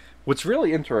 And What's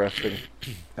really interesting,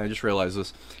 and I just realized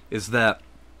this, is that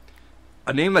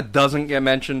a name that doesn't get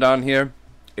mentioned on here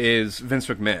is Vince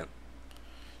McMahon.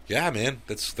 yeah, man,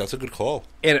 that's a good call.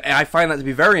 And I find that to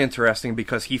be very interesting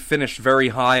because he finished very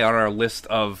high on our list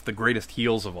of the greatest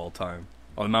heels of all time,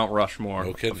 on Mount Rushmore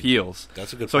No kidding. of heels.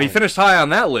 That's a good So he point. finished high on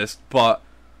that list, but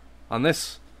on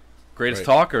this greatest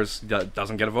Right. talkers,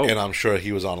 doesn't get a vote. And I'm sure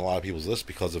he was on a lot of people's list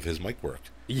because of his mic work.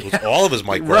 It was Yeah. all of his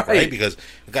mic work, Right. right? Because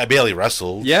the guy barely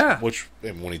wrestled. Yeah. Which,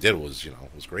 and when he did, was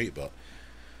great. But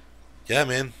yeah,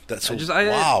 man, that's Just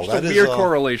wow. just That a is weird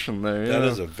correlation there. That yeah.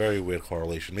 is a very weird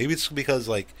correlation. Maybe it's because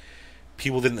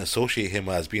people didn't associate him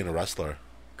as being a wrestler.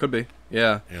 Could be.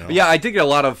 Yeah. You know? But yeah, I did get a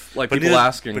lot of people neither,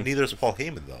 asking. But neither is Paul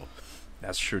Heyman, though.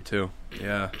 That's true too.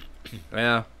 Yeah.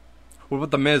 Yeah. What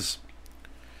about the Miz?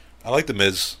 I like the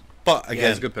Miz, but Yeah, again,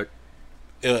 it's a good pick.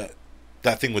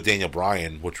 That thing with Daniel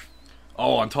Bryan, which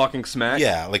Oh, on Talking Smack?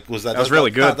 yeah, was that? That was really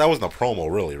good. That wasn't a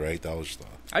promo, really, right? That was just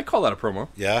I'd call that a promo.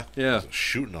 yeah, Yeah. It was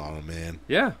shooting on him, man.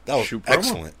 Yeah. That was Shoot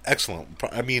promo. excellent.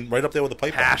 I mean, right up there with the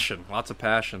pipe bomb. Passion. Lots of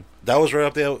passion. That was right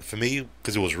up there for me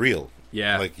because it was real.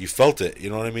 Yeah. Like you felt it. You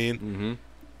know what I mean? Mm-hmm.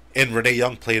 And Renee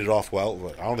Young played it off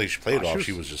well. I don't think she played it off.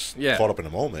 She was just caught up in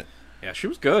the moment. Yeah, she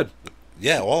was good.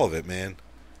 Yeah, all of it, man.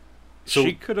 So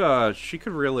she could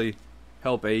really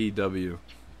help AEW.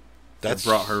 that's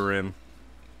Brought her in.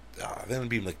 Then it'd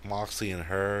be like Moxley and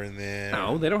her in there.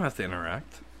 No, they don't have to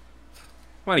interact.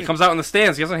 Come on, he comes out in the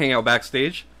stands. He doesn't hang out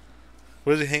backstage.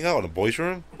 Where does he hang out? In the boys'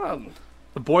 room? Well,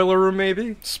 the boiler room,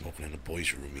 maybe. Smoking in the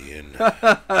boys' room, Ian.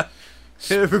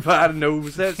 Everybody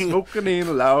knows that smoking ain't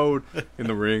allowed in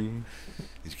the ring.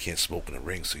 You can't smoke in the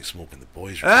ring, so you smoke in the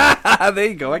boys' room. There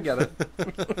you go. I get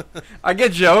it. I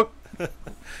get joke.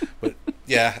 But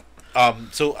yeah,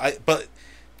 but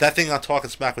that thing on Talking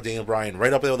Smack with Daniel Bryan,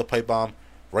 right up there with the pipe bomb,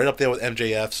 right up there with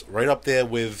MJF's, right up there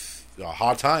with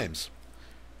Hard Times.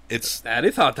 That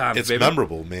is hot times, It's baby.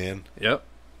 memorable, man. Yep.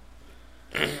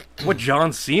 What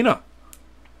John Cena?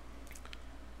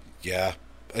 Yeah,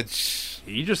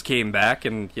 He just came back,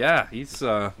 and yeah, he's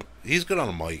he's good on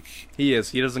the mic. he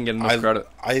is. He doesn't get enough credit.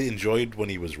 I enjoyed when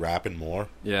he was rapping more.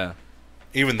 Yeah.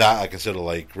 Even that I consider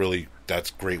really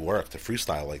that's great work to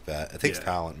freestyle like that. It takes Yeah.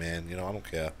 talent, man. I don't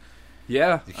care.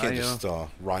 Yeah. You can't just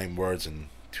rhyme words in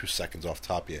 2 seconds off the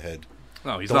top of your head.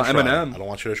 No, he's Don't not try. Eminem. I don't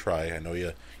want you to try. I know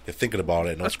you're thinking about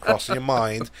it. I know it's crossing your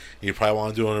mind. You probably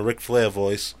want to do it in a Ric Flair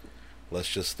voice. Let's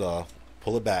just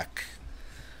pull it back.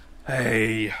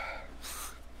 Hey.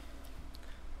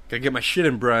 Gotta get my shit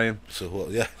in, Brian. So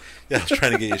yeah, I was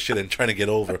trying to get your shit in, trying to get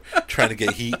over, trying to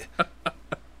get heat.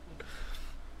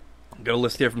 Got a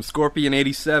list here from Scorpion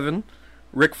 87,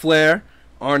 Ric Flair,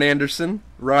 Arn Anderson,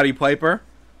 Roddy Piper,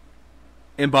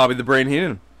 and Bobby the Brain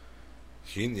Heenan.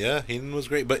 Heenan was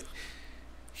great, but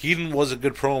Heenan was a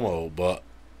good promo, but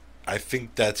I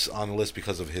think that's on the list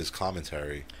because of his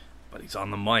commentary. But he's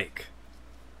on the mic.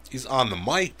 He's on the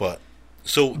mic, but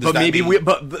so does But that maybe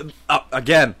mean,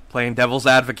 again, playing devil's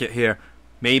advocate here.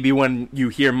 Maybe when you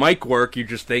hear mic work, you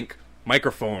just think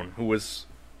microphone, who was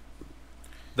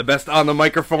the best on the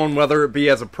microphone, whether it be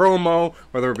as a promo,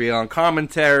 whether it be on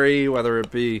commentary, whether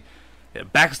it be a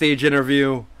backstage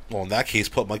interview. Well, in that case,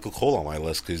 put Michael Cole on my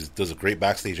list because he does a great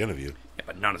backstage interview. Yeah,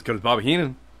 but not as good as Bobby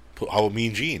Heenan. How about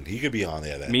Mean Gene? He could be on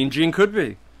there then. Mean Gene could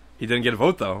be. He didn't get a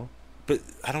vote though. But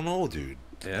I don't know, dude.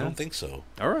 Yeah. I don't think so.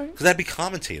 All right. Because that'd be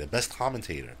commentator, best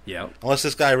commentator. Yeah. Unless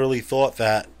this guy really thought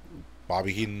that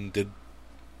Bobby Heenan did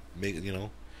make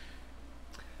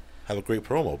have a great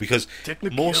promo. Because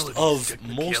most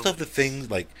of the things,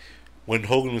 like when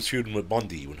Hogan was feuding with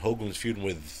Bundy, when Hogan was feuding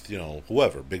with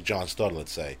whoever, Big John Studd,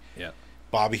 let's say. Yeah.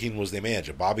 Bobby Heenan was their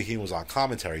manager. Bobby Heenan was on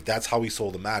commentary. That's how he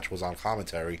sold the match, was on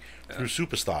commentary through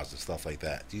superstars and stuff like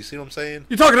that. Do you see what I'm saying?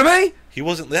 You talking to me? He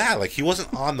wasn't he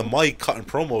wasn't on the mic cutting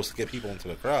promos to get people into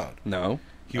the crowd. No.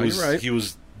 He was right. he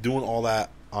was doing all that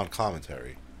on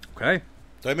commentary. Okay.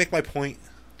 Did I make my point?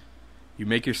 You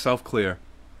make yourself clear.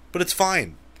 But it's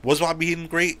fine. Was Bobby Heenan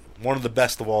great? One of the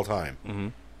best of all time. Mm-hmm.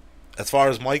 As far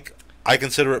as Mike, I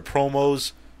consider it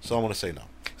promos, so I'm going to say no.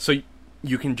 So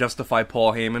you can justify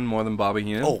Paul Heyman more than Bobby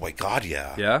Heenan? Oh my God,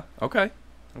 yeah. Yeah? Okay.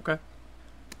 Okay.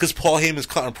 Because Paul Heyman's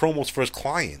cutting promos for his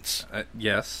clients.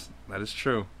 Yes, that is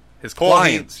true. His Paul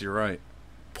clients, you're right.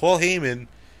 Paul Heyman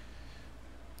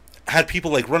had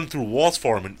people like running through walls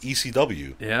for him in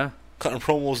ECW. Yeah. Cutting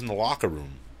promos in the locker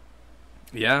room.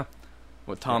 Yeah.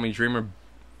 What Tommy Dreamer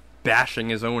bashing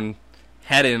his own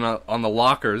head in on the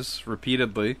lockers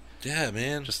repeatedly Yeah,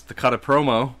 man. just to cut a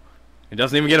promo. He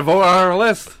doesn't even get a vote on our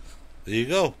list. There you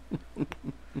go.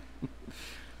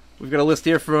 We've got a list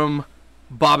here from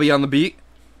Bobby on the Beat,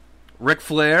 Ric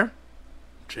Flair,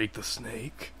 Jake the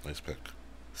Snake, Nice pick.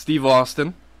 Steve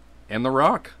Austin, and The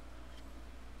Rock.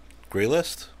 Great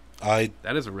list. I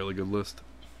That is a really good list.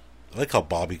 like how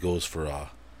Bobby goes for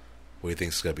what he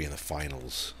thinks is going to be in the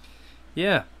finals.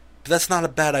 Yeah. But that's not a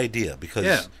bad idea because...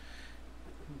 Yeah.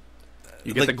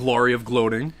 You get like- the glory of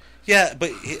gloating. Yeah,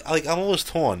 but like I'm always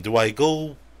torn. Do I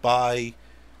go by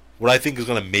what I think is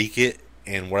going to make it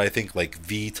and what I think like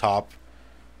the top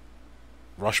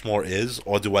Rushmore is,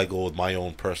 or do I go with my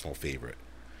own personal favorite?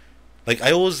 Like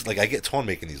I always I get torn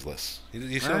making these lists.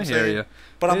 You see what I'm hear saying? ya.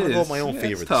 But I'm It going to go with is. my own Yeah, it's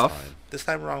favorite tough. this time. This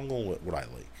time around, I'm going with what I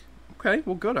like. Okay,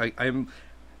 well, good. I'm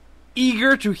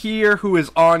eager to hear who is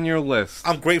on your list.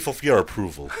 I'm grateful for your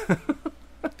approval.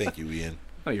 Thank you, Ian.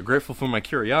 Oh, you're grateful for my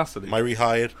curiosity. Am I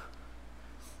rehired?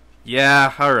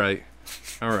 Yeah, all right.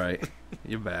 All right.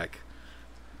 You're back.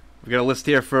 We've got a list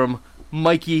here from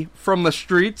Mikey from the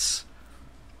Streets,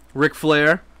 Ric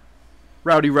Flair,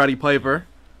 Rowdy Roddy Piper,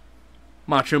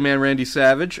 Macho Man Randy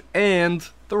Savage, and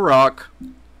The Rock.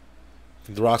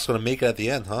 Think The Rock's going to make it at the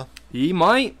end, huh? He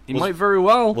might. He Was- might very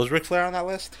well. Was Ric Flair on that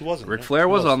list? He wasn't. Ric right? Flair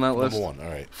He was on that list. Number one.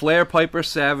 All right. Flair, Piper,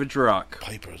 Savage, Rock.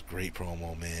 Piper's great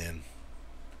promo, man.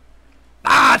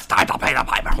 It's time to pay the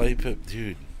Piper. Piper,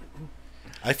 dude.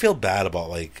 I feel bad about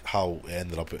like how it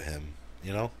ended up with him.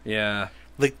 You know, Yeah.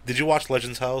 like did you watch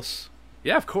Legends House?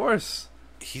 Yeah, of course.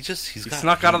 He's He got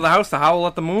snuck out of the house to howl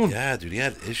at the moon. Yeah, dude, he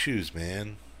had issues,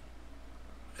 man.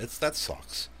 That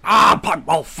sucks. Punk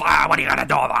will fire. What are you gonna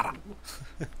do about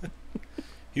it?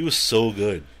 He was so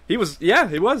good. He was. Yeah,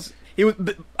 he was. He was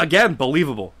again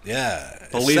believable. Yeah, it's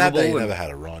sad Believable that he and- never had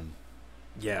a run.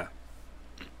 Yeah.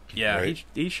 Yeah, Right.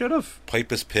 he should have.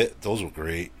 Piper's Pit, those were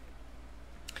great.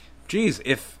 Geez,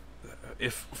 if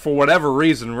for whatever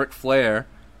reason Ric Flair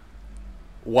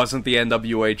wasn't the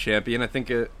NWA champion, I think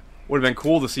it would have been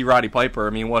cool to see Roddy Piper.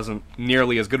 I mean, he wasn't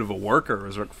nearly as good of a worker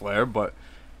as Ric Flair, but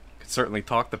could certainly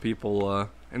talk the people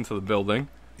into the building.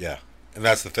 Yeah, and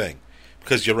that's the thing,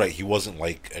 because you're right. He wasn't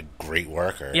like a great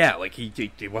worker. Yeah, like he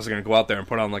wasn't going to go out there and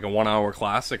put on like a 1 hour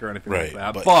classic or anything Right, like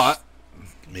that. but- But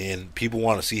Man, people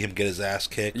want to see him get his ass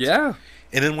kicked. yeah,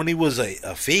 And then when he was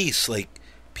a face, like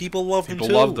people loved him People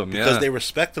too, loved him, because yeah. they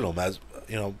respected him as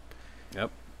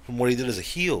yep. from what he did as a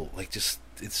heel. Like it's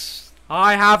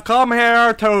I have come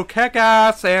here to kick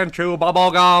ass and chew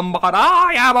bubblegum, but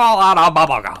I am all out of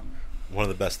bubblegum. one of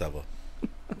the best ever.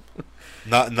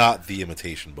 not the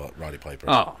imitation, but Roddy Piper.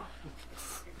 Oh.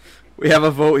 We have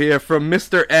a vote here from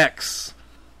Mr. X,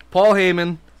 Paul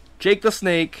Heyman, Jake the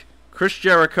Snake, Chris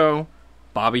Jericho,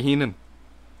 Bobby Heenan.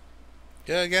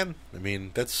 Yeah, again, I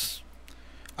mean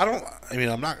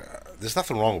I'm not. There's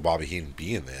nothing wrong with Bobby Heenan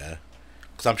being there,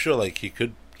 because I'm sure like he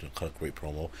could cut a great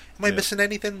promo. Am I Yeah. missing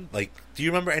anything? Like, do you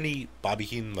remember any Bobby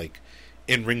Heenan like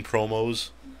in ring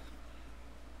promos?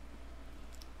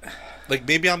 Like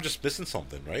maybe I'm just missing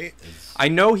something, right? I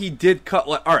know he did cut.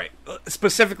 All right,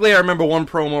 specifically, I remember one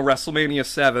promo, WrestleMania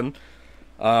 7,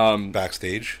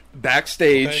 Backstage.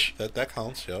 backstage, Okay, that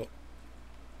counts. Yep.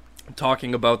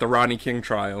 talking about the Rodney King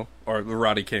trial or the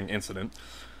Rodney King incident.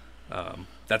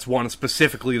 That's one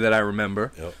specifically that I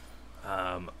remember. Yep.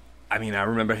 I mean, I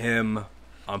remember him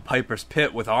on Piper's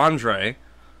Pit with Andre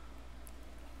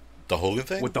The Hogan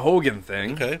thing. with the Hogan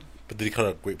thing. Okay, but did he cut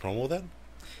a great promo then?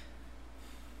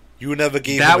 You never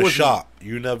gave That him a was- shot.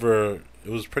 You never. It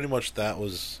was pretty much that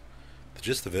was the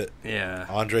gist of it. Yeah,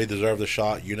 Andre deserved a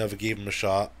shot. You never gave him a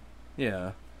shot. yeah.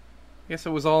 I guess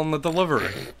it was all in the delivery.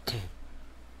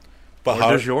 But Or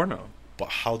how? DiGiorno. But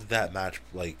how did that match?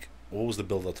 Like, what was the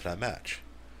build up to that match?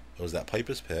 It was that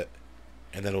Piper's Pit,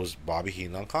 and then it was Bobby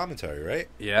Heenan on commentary, right?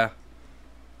 Yeah.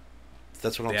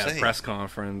 That's what They I'm had saying. a press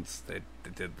conference. They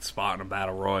did the spot in a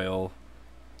battle royal.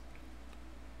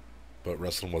 But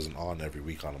wrestling wasn't on every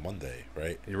week on a Monday,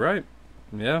 right? You're right.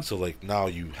 Yeah. So like now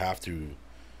you have to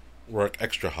work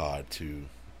extra hard to,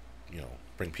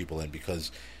 bring people in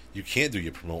because you can't do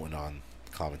your promoting on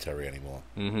commentary anymore.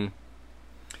 Mm-hmm.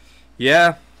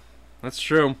 Yeah, that's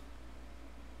true.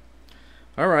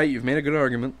 All right, you've made a good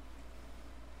argument.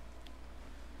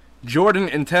 Jordan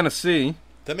in Tennessee.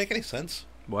 That make any sense?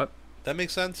 What? That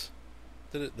makes sense?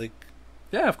 Did it like?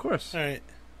 Yeah, of course. All right,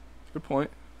 Good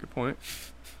point. Good point.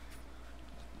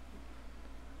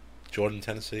 Jordan,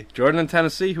 Tennessee. Jordan in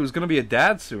Tennessee, who's going to be a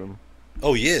dad soon.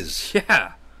 Oh, he is.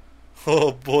 Yeah.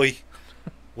 Oh boy,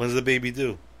 when's the baby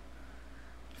due?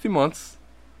 A few months.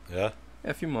 Yeah, Yeah,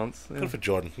 a few months. Yeah. good for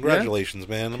Jordan. Congratulations,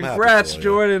 man. I'm happy Congrats, for you.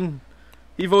 Jordan.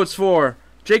 He votes for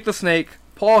Jake the Snake,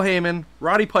 Paul Heyman,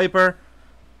 Roddy Piper,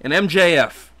 and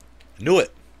MJF. Knew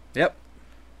it. Yep.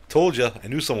 Told you. I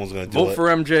knew someone was going to do Vote it. for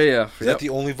MJF. Is that the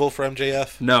only vote for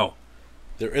MJF? No.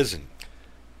 There isn't.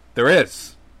 There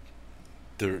is.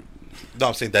 No,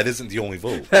 I'm saying that isn't the only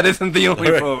vote. That isn't the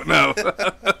only vote, no.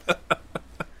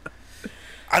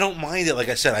 I don't mind it. Like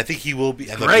I said, I think he will be.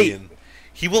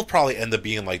 He will probably end up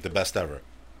being like the best ever.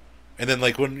 And then,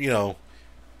 like when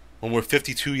we're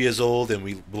 52 years old and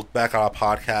we look back on our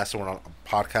podcast and we're on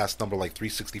podcast number like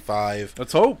 365.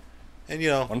 Let's hope. And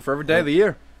one for every day of the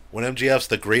year. When MJF's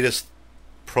the greatest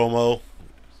promo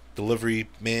delivery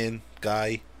man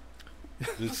guy.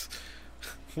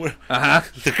 When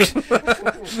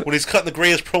he's cutting the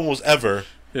greatest promos ever,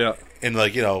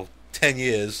 in 10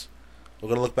 years, we're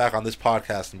gonna look back on this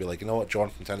podcast and be like, you know what,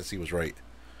 Jordan from Tennessee was right.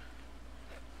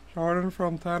 Jordan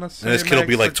from Tennessee. And this kid will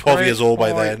be like 12 years old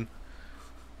by then.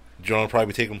 Jordan will probably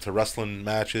be taking him to wrestling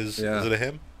matches. Yeah. Is it a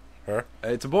him? Her?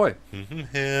 It's a boy.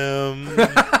 Him.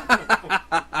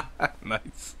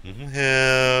 Nice.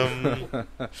 Him.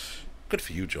 Good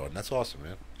for you, Jordan. That's awesome,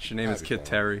 man. Your name is Kid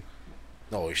Terry.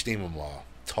 No, you should name him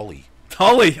Tully.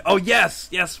 Tully. Oh yes.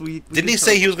 We Didn't he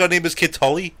say he was gonna name his kid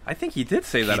Tully? I think he did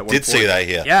say that. He at one did point. say that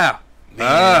here. Yeah.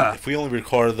 Man, if we only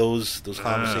recorded those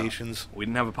conversations, we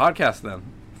didn't have a podcast then.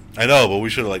 I know, but we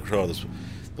should have recorded this.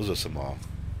 Those are some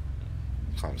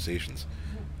conversations.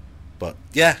 But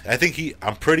yeah, I think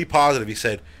I'm pretty positive he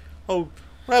said, "Oh,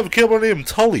 I have a kid by the name of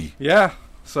Tully." Yeah.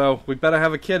 So we better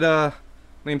have a kid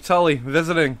named Tully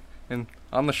visiting and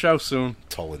on the show soon.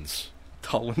 Tullins.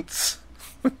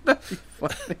 Wouldn't that be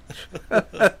funny?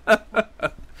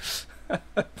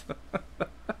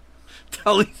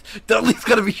 Tully's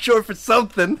gotta be short for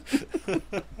something.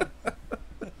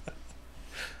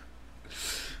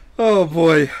 Oh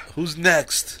boy. Who's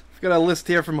next? We've got a list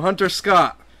here from Hunter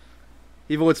Scott.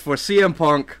 He votes for CM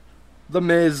Punk, The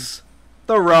Miz,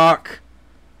 The Rock,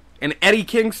 and Eddie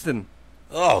Kingston.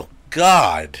 Oh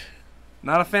God.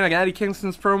 Not a fan of Eddie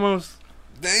Kingston's promos?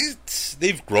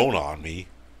 They've grown on me.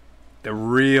 They're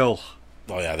real.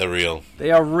 Oh yeah, they're real.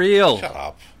 They are real. Shut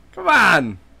up. Come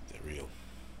on. They're real.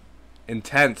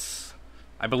 Intense.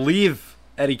 I believe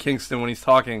Eddie Kingston when he's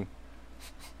talking.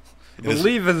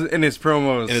 Believe in his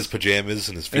promos. In his pajamas,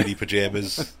 in his feety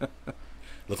pajamas.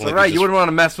 Looking like right, you wouldn't want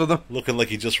to mess with him. Looking like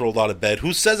he just rolled out of bed.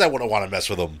 Who says I wouldn't want to mess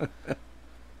with him?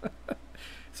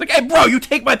 It's like, hey bro, you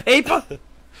take my paper?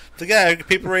 It's like, yeah, I got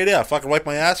paper right there. I fucking wipe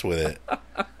my ass with it.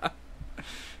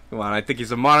 Come on, I think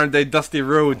he's a modern day Dusty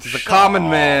Rhodes. He's a common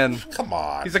man. Come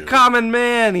on. He's a common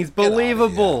man. He's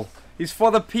believable. He's for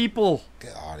the people.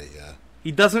 Get out of here.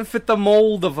 He doesn't fit the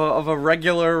mold of a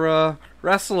regular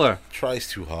wrestler. Tries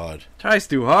too hard. Tries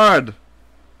too hard.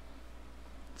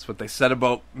 That's what they said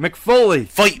about Mick Foley.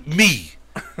 Fight me.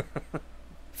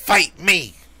 Fight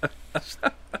me.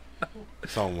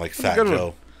 Sound like Fat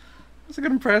Joe. That's a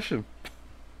good impression.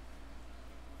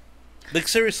 Like,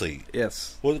 seriously.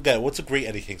 Yes. What's a great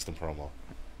Eddie Kingston promo?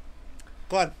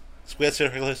 Go on. Square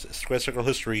Circle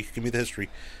history. Give me the history.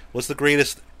 What's the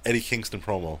greatest Eddie Kingston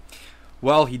promo?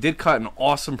 Well, he did cut an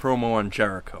awesome promo on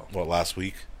Jericho. What, last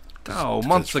week?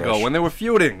 Months ago when they were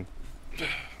feuding.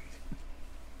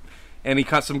 And he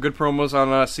cut some good promos on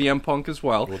CM Punk as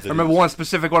well. I remember one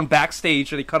specific one backstage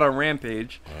that he cut on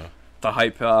Rampage to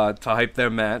hype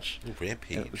their match. Ooh,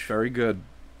 Rampage. It was very good.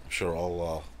 I'm sure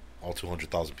all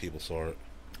 200,000 people saw it.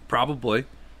 Probably,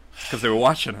 because they were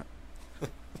watching it.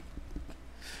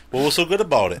 What was so good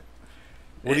about it?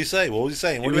 What did he say? What was he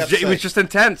saying? It was just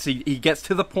intense. He gets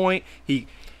to the point. He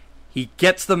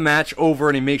gets the match over,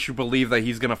 and he makes you believe that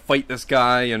he's gonna fight this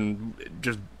guy and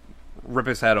just rip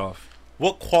his head off.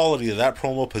 What quality did that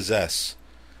promo possess?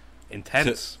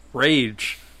 Intense,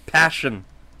 rage, passion,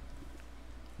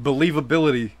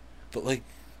 believability. But like,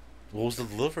 what was the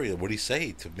delivery? What did he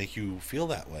say to make you feel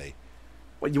that way?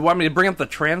 What, you want me to bring up the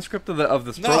transcript of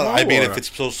this promo? No, I mean, if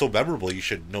it's so memorable, you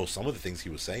should know some of the things he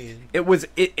was saying.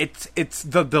 It's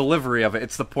the delivery of it.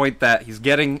 It's the point that he's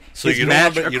getting his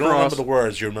match across. You don't remember the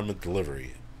words, you remember the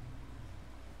delivery.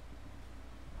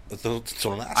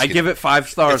 I give it 5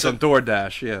 stars on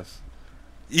DoorDash, yes.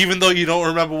 Even though you don't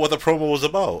remember what the promo was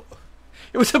about.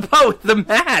 It was about the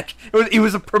match. He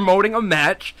was promoting a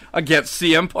match against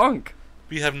CM Punk.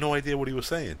 We have no idea what he was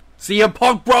saying. CM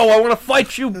Punk, bro, I want to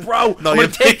fight you, bro. No, I'm going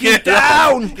to take you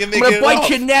down. I'm going to bite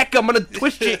your neck. I'm going to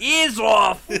twist your ears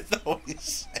off. That's not what he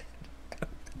said.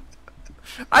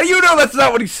 How do you know that's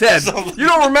not what he said? You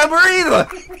don't remember either.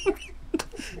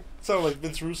 Sound like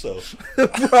Vince Russo.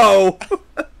 Bro.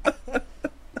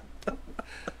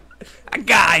 A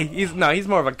guy. He's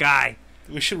more of a guy.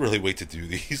 We should really wait to do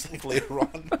these like later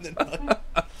on in the night.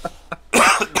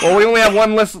 Well, we only have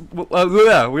one list.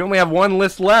 We only have one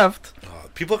list left.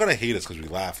 People are gonna hate us because we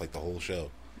laugh like the whole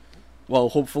show. Well,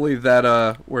 hopefully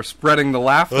that we're spreading the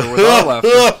laughter with our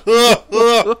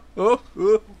laughter.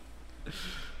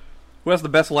 Who has the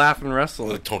best laugh in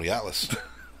wrestling? Tony Atlas.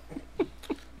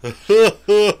 Like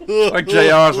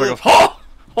JR's where he goes, "Ho!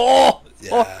 Ho!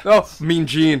 Yeah. Oh, Mean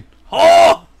Gene.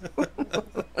 Ho!"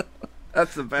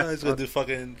 That's the best. He's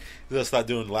gonna start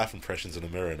doing laugh impressions in the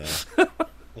mirror now.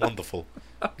 Wonderful.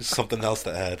 Just something else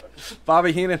to add.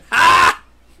 Bobby Heenan. Ah!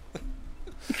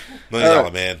 $1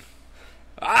 million Man.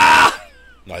 Ah!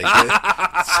 No, you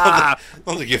can't.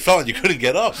 Sounds like you fell and you couldn't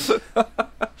get up. I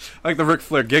like the Ric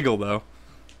Flair giggle though.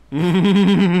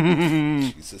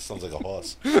 Jesus, sounds like a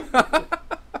horse.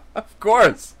 Of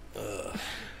course.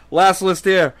 Last list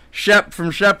here. Shep from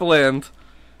Shepland.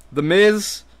 The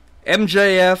Miz,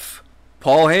 MJF,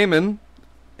 Paul Heyman,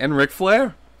 and Ric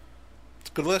Flair. It's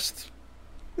a good list.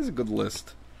 It's a good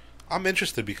list. I'm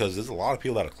interested because there's a lot of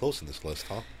people that are close in this list,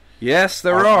 huh? Yes,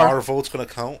 there are. Our votes going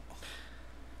to count?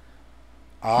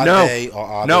 No,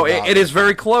 it is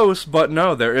very close, but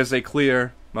no, there is a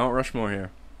clear Mount Rushmore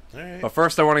here. All right. But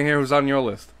first, I want to hear who's on your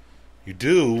list. You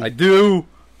do? I do.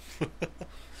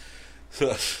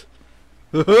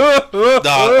 No,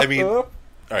 I mean, all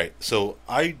right. So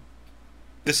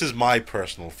this is my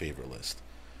personal favorite list.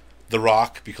 The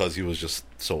Rock, because he was just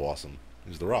so awesome. He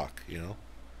was The Rock, you know.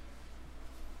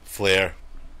 Flair,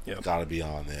 got to be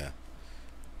on there.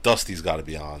 Dusty's got to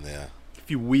be on there. If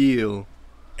you will.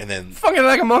 And then Fucking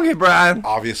like a monkey, Brian.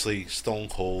 obviously Stone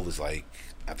Cold is like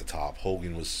at the top.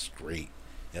 Hogan was great.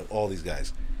 You know, all these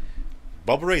guys.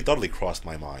 Bubba Ray Dudley crossed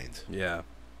my mind. Yeah.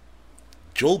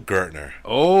 Joel Gertner.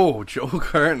 Oh, Joel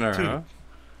Gertner, Dude. huh?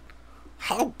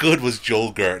 How good was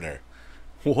Joel Gertner?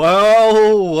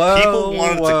 Well. People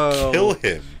wanted to kill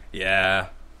him. Yeah.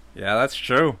 Yeah, that's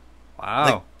true. Wow.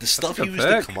 Like the stuff he That's a used good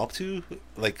to pick. come up to,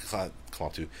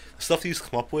 the stuff he used to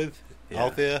come up with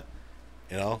out there,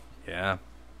 you know, Yeah.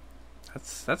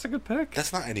 That's a good pick.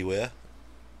 that's not anywhere.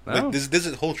 No. Like there's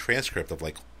a whole transcript of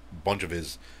like a bunch of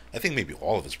his, I think maybe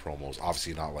all of his promos.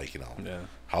 Obviously not like Yeah.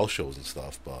 house shows and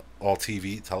stuff, but all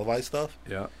TV televised stuff.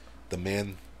 Yeah. The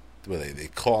man, they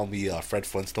call me Fred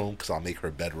Flintstone because I'll make her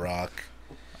bedrock.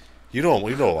 You know a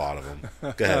lot of them.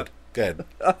 Go ahead.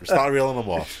 Start reeling them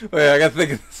off. Wait, I gotta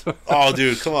think of this one. Oh,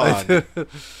 dude, come on.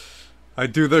 I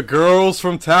do the girls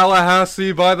from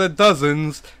Tallahassee by the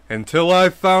dozens until I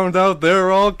found out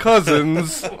they're all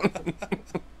cousins.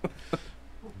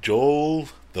 Joel,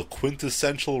 the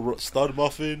quintessential stud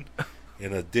muffin,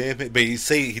 in a damn. But he'd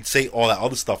say all that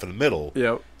other stuff in the middle,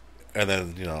 Yep. and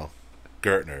then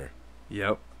Gertner,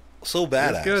 Yep. so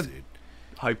badass, good. dude.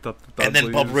 Hyped up the Dudleys. And then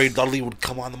Bubba Ray Dudley would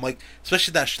come on the mic,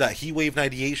 especially that Heat Wave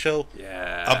 '98 show.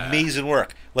 Yeah. Amazing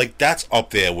work. Like that's up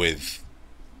there with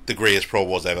the greatest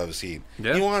promos I've ever seen.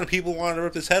 Yeah. People wanted to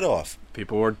rip his head off.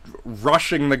 People were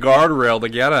rushing the guardrail to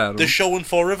get at him. The show in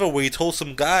Fall River where he told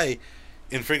some guy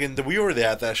in friggin' we were there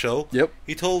at that show. Yep.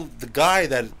 He told the guy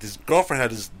that his girlfriend had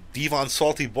his Devon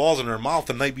salty balls in her mouth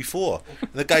the night before.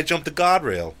 And the guy jumped the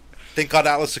guardrail. Thank God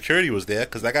Atlas Security was there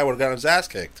because that guy would have gotten his ass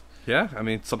kicked. Yeah, I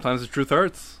mean, sometimes the truth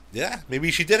hurts. Yeah, maybe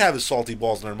she did have his salty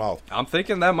balls in her mouth. I'm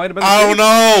thinking that might have been I the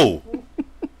don't case. know.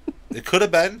 It could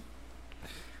have been.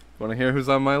 Want to hear who's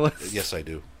on my list? Yes, I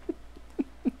do.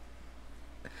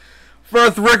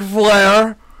 First, Ric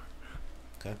Flair.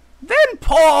 Okay. Then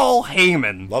Paul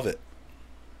Heyman. Love it.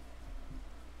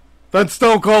 Then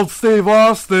Stone Cold Steve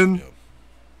Austin. Yeah.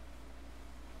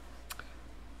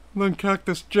 Then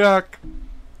Cactus Jack.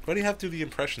 Why do you have to do the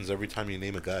impressions every time you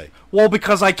name a guy? Well,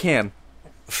 because I can.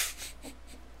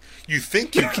 You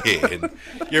think you can.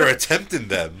 You're attempting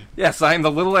them. Yes, I am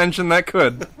the little engine that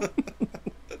could.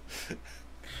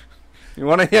 You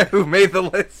want to hear who made the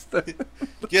list?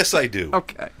 Yes, I do.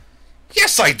 Okay.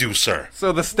 Yes, I do, sir.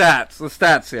 So the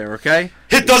stats here, okay?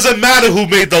 It doesn't matter who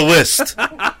made the list.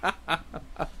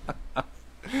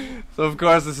 So, of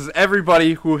course, this is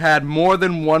everybody who had more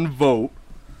than one vote.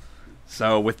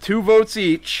 So, with 2 votes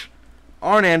each,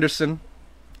 Arn Anderson,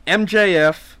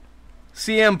 MJF,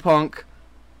 CM Punk,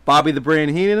 Bobby the Brain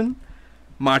Heenan,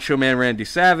 Macho Man Randy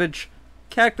Savage,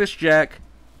 Cactus Jack,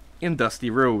 and Dusty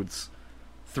Rhodes.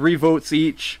 3 votes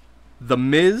each, The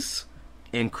Miz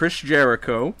and Chris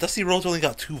Jericho. Dusty Rhodes only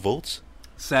got 2 votes?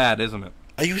 Sad, isn't it?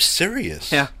 Are you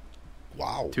serious? Yeah.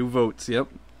 Wow. 2 votes, yep.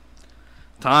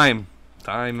 Time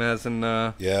as in,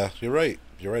 Yeah, you're right.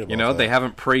 You're right about you know, that. they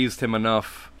haven't praised him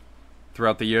enough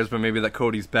throughout the years, but maybe that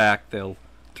Cody's back, they'll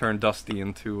turn Dusty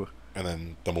into And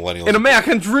then the millennials... an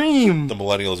American Dream! The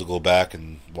millennials will go back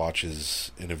and watch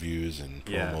his interviews and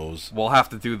promos. We'll have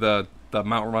to do the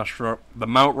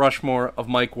Mount Rushmore of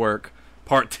Mike work,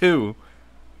 part 2,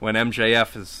 when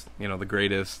MJF is, the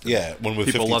greatest. Yeah, when we're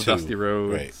People 52. love Dusty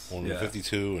Rhodes. Right, when we're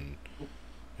 52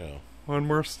 and, When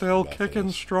we're still About kicking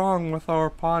this. strong with our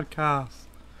podcast.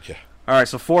 Yeah. All right,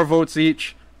 so 4 votes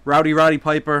each. Rowdy Roddy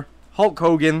Piper, Hulk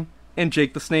Hogan, and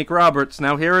Jake the Snake Roberts.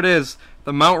 Now here it is,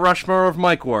 the Mount Rushmore of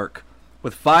mic work.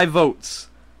 With 5 votes,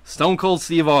 Stone Cold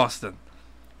Steve Austin.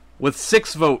 With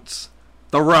 6 votes,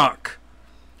 The Rock.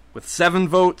 With 7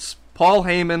 votes, Paul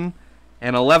Heyman.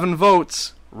 And 11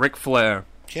 votes, Ric Flair.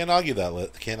 Can't argue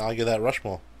that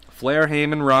Rushmore. Flair,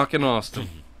 Heyman, Rock, and Austin.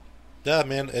 Yeah,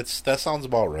 man, that sounds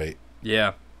about right.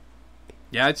 Yeah.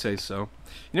 Yeah, I'd say so.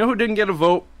 You know who didn't get a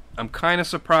vote? I'm kind of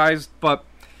surprised, but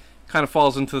kind of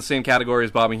falls into the same category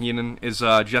as Bobby Heenan, is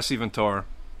Jesse Ventura.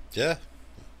 Yeah.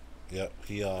 Yeah,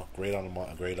 he great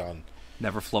on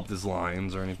Never flubbed his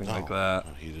lines or anything like that.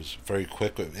 He was very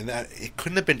quick, and it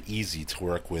couldn't have been easy to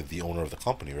work with the owner of the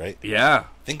company, right? Yeah.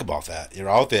 Think about that. You're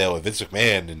out there with Vince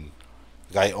McMahon, and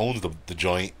the guy owns the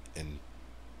joint, and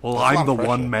Well, that's a lot I'm the of pressure.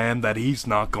 one man that he's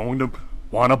not going to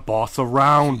want to boss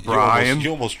around, Brian.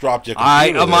 You almost dropped your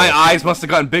computer My there. eyes must have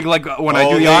gotten big like when I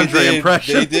do the they Andre did.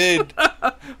 impression. They did.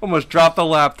 Almost dropped the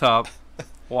laptop.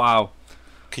 Wow.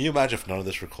 Can you imagine if none of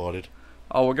this recorded?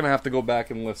 Oh, we're going to have to go back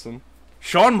and listen.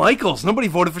 Shawn Michaels. Nobody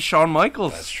voted for Shawn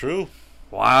Michaels. That's true.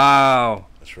 Wow.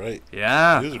 That's right.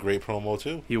 Yeah. He was a great promo,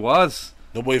 too. He was.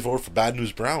 Nobody voted for Bad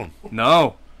News Brown.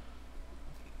 No.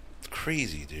 It's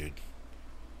crazy, dude.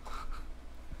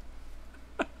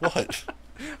 What?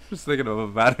 Just thinking of a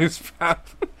bad news Brown.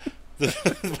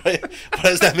 Why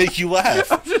does that make you laugh?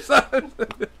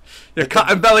 Your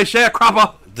cotton belly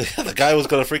sharecropper. The guy was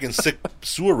gonna freaking sick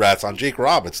sewer rats on Jake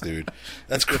Roberts, dude.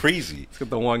 That's crazy. He's got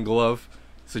the one glove.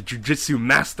 He's a jiu-jitsu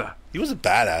master. He was a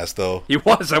badass, though. He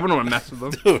was. I wouldn't want to mess with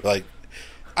him. Dude, like,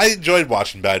 I enjoyed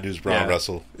watching Bad News Brown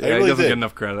wrestle. I Yeah, really he doesn't did. get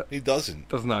enough credit. He doesn't.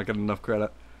 Does not get enough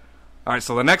credit. All right,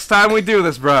 so the next time we do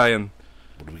this, Brian,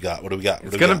 What do we got? What do we got?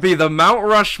 it's going to be the Mount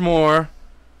Rushmore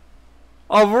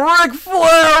of Ric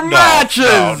Flair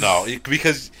matches. No,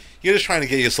 because you're just trying to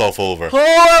get yourself over. Whole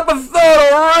episode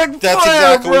of Ric That's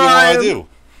Flair, exactly what you Brian. want to do.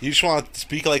 You just want to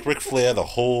speak like Ric Flair the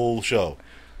whole show.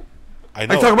 I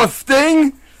know. Are you talking about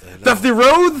Sting? Dusty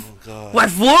Rhodes? Oh, God.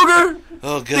 Lex Luger?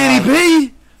 Oh, God.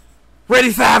 DDP?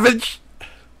 Randy Savage?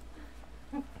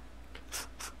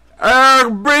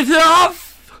 Eric Bischoff?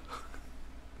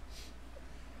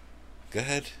 Go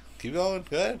ahead. Keep going.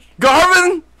 Go ahead.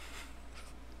 Garvin?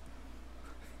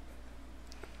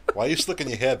 Why are you slicking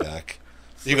your hair back?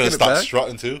 You're going to Slicking it start back?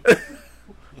 strutting, too?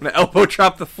 An elbow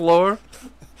chop the floor? You're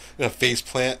going to face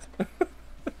plant?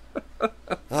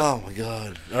 Oh, my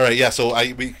God. All right, yeah, so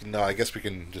I guess we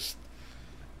can just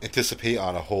anticipate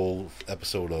on a whole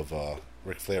episode of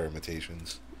Ric Flair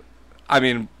imitations. I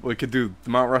mean, we could do the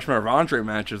Mount Rushmore of Andre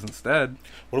matches instead.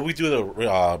 What do we do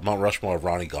the Mount Rushmore of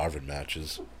Ronnie Garvin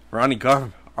matches? Ronnie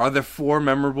Garvin. Are there 4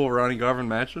 memorable Ronnie Garvin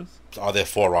matches? Are there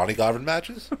 4 Ronnie Garvin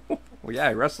matches? Well, yeah,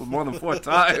 he wrestled more than 4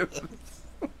 times.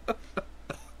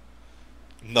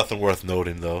 Nothing worth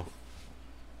noting, though.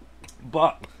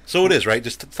 But So it is, right?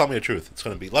 Just tell me the truth. It's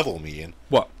going to be level with me, Ian.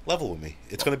 what? Level with me.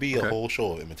 It's going to be Okay. a whole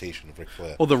show of imitation of Ric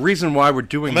Flair. Well, the reason why we're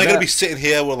doing Am I that, going to be sitting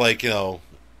here with, like,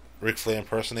 Ric Flair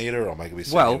impersonator, or am I going to be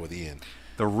sitting here with Ian?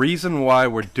 the reason why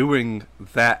we're doing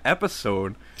that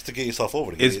episode Just to get yourself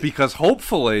over. is because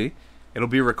hopefully it'll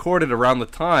be recorded around the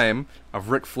time of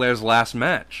Ric Flair's last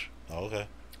match. Oh, okay.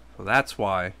 So that's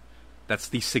why. That's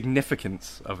the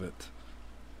significance of it.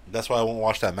 That's why I won't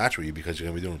watch that match with you, because you're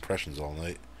going to be doing impressions all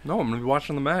night. No, I'm going to be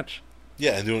watching the match.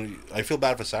 Yeah, and I feel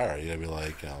bad for Sarah. You're going to be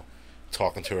like,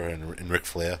 talking to her in Ric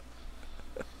Flair.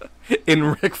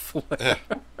 In Ric Flair.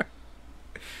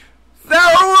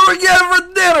 Sarah, what are we getting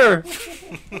for dinner?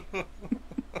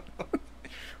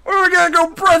 Where are we going to go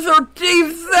brush our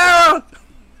teeth, Sarah?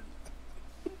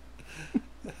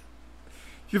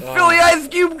 You Philly ice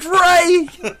cube tray?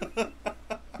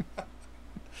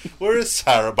 Where is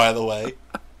Sarah, by the way?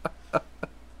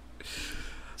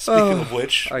 Speaking of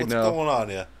which, I what's know. going on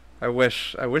here? I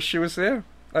wish she was here.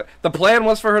 The plan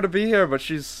was for her to be here, but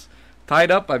she's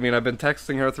tied up. I mean, I've been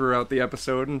texting her throughout the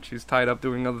episode, and she's tied up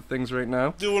doing other things right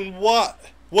now. Doing what?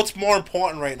 What's more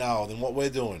important right now than what we're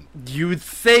doing? You'd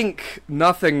think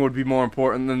nothing would be more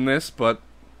important than this, but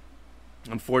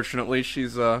unfortunately,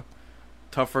 she's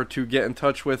tougher to get in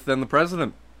touch with than the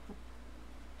president.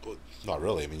 Well, not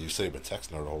really. I mean, you said you've been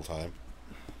texting her the whole time.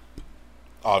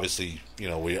 Obviously,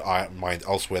 we mind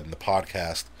elsewhere than the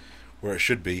podcast, where it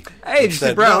should be. Hey, did you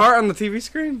see Bret no. Hart on the TV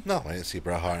screen? No, I didn't see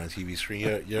Bret Hart on the TV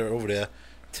screen. You're over there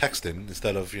texting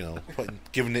instead of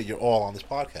giving it your all on this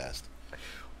podcast.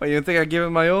 Well, you didn't think I'd give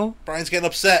it my all? Brian's getting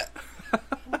upset.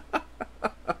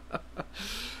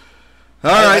 All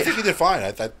I right. think you did fine.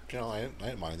 I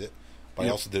didn't mind it, but I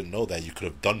also didn't know that you could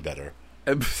have done better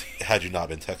had you not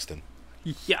been texting.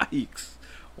 Yikes!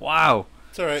 Wow.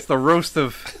 It's all right. It's the roast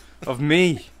of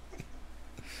me.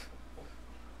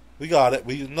 We got it.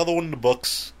 Another one in the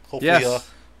books. Hopefully, Yes.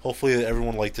 Hopefully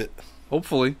everyone liked it.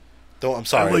 Hopefully. I'm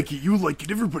sorry. it. You like it.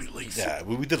 Everybody likes it. Yeah,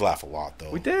 we did laugh a lot though.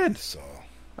 We did. So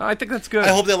I think that's good. I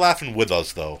hope they're laughing with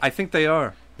us though. I think they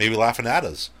are. Maybe laughing at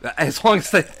us. As long as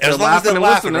they're As long as laughing they're and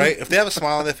laughing, listening. right? If they have a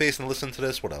smile on their face and listen to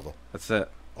this, whatever. That's it.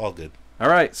 All good. All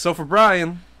right. So for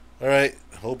Brian, All right.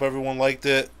 Hope everyone liked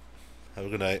it. Have a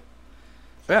good night.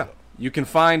 yeah, you can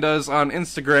find us on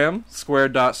Instagram,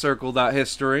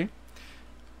 squared.circle.history.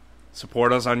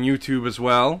 Support us on YouTube as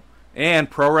well. And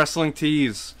Pro Wrestling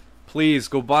Tees. Please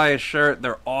go buy a shirt.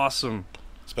 They're awesome.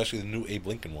 Especially the new Abe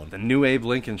Lincoln one. The new Abe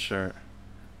Lincoln shirt.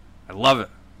 I love it.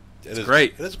 It's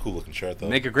great. It is a cool looking shirt though.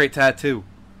 Make a great tattoo.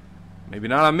 Maybe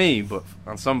not on me, but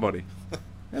on somebody.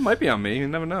 It might be on me. You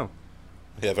never know.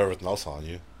 You have everything else on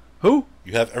you. Who?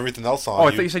 You have everything else on Oh, you.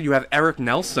 I thought you said you have Eric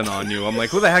Nelson on you. I'm like,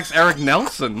 who the heck's Eric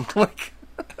Nelson? Like,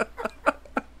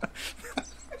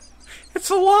 it's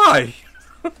a lie.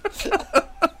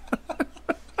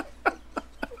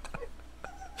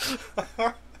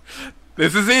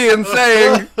 This is Ian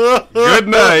saying good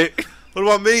night. What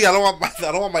about me? I don't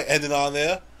want my ending on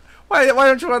there. Why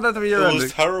don't you want that to be your It ending?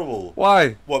 was terrible.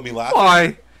 Why? What, me laughing?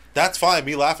 Why? That's fine.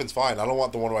 Me laughing's fine. I don't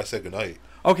want the one where I say goodnight.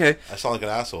 Okay. I sound like an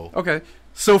asshole. Okay.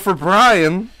 So for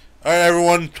Brian, All right,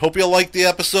 everyone. Hope you liked the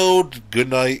episode. Good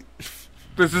night.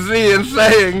 this is Ian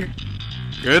saying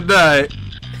good night.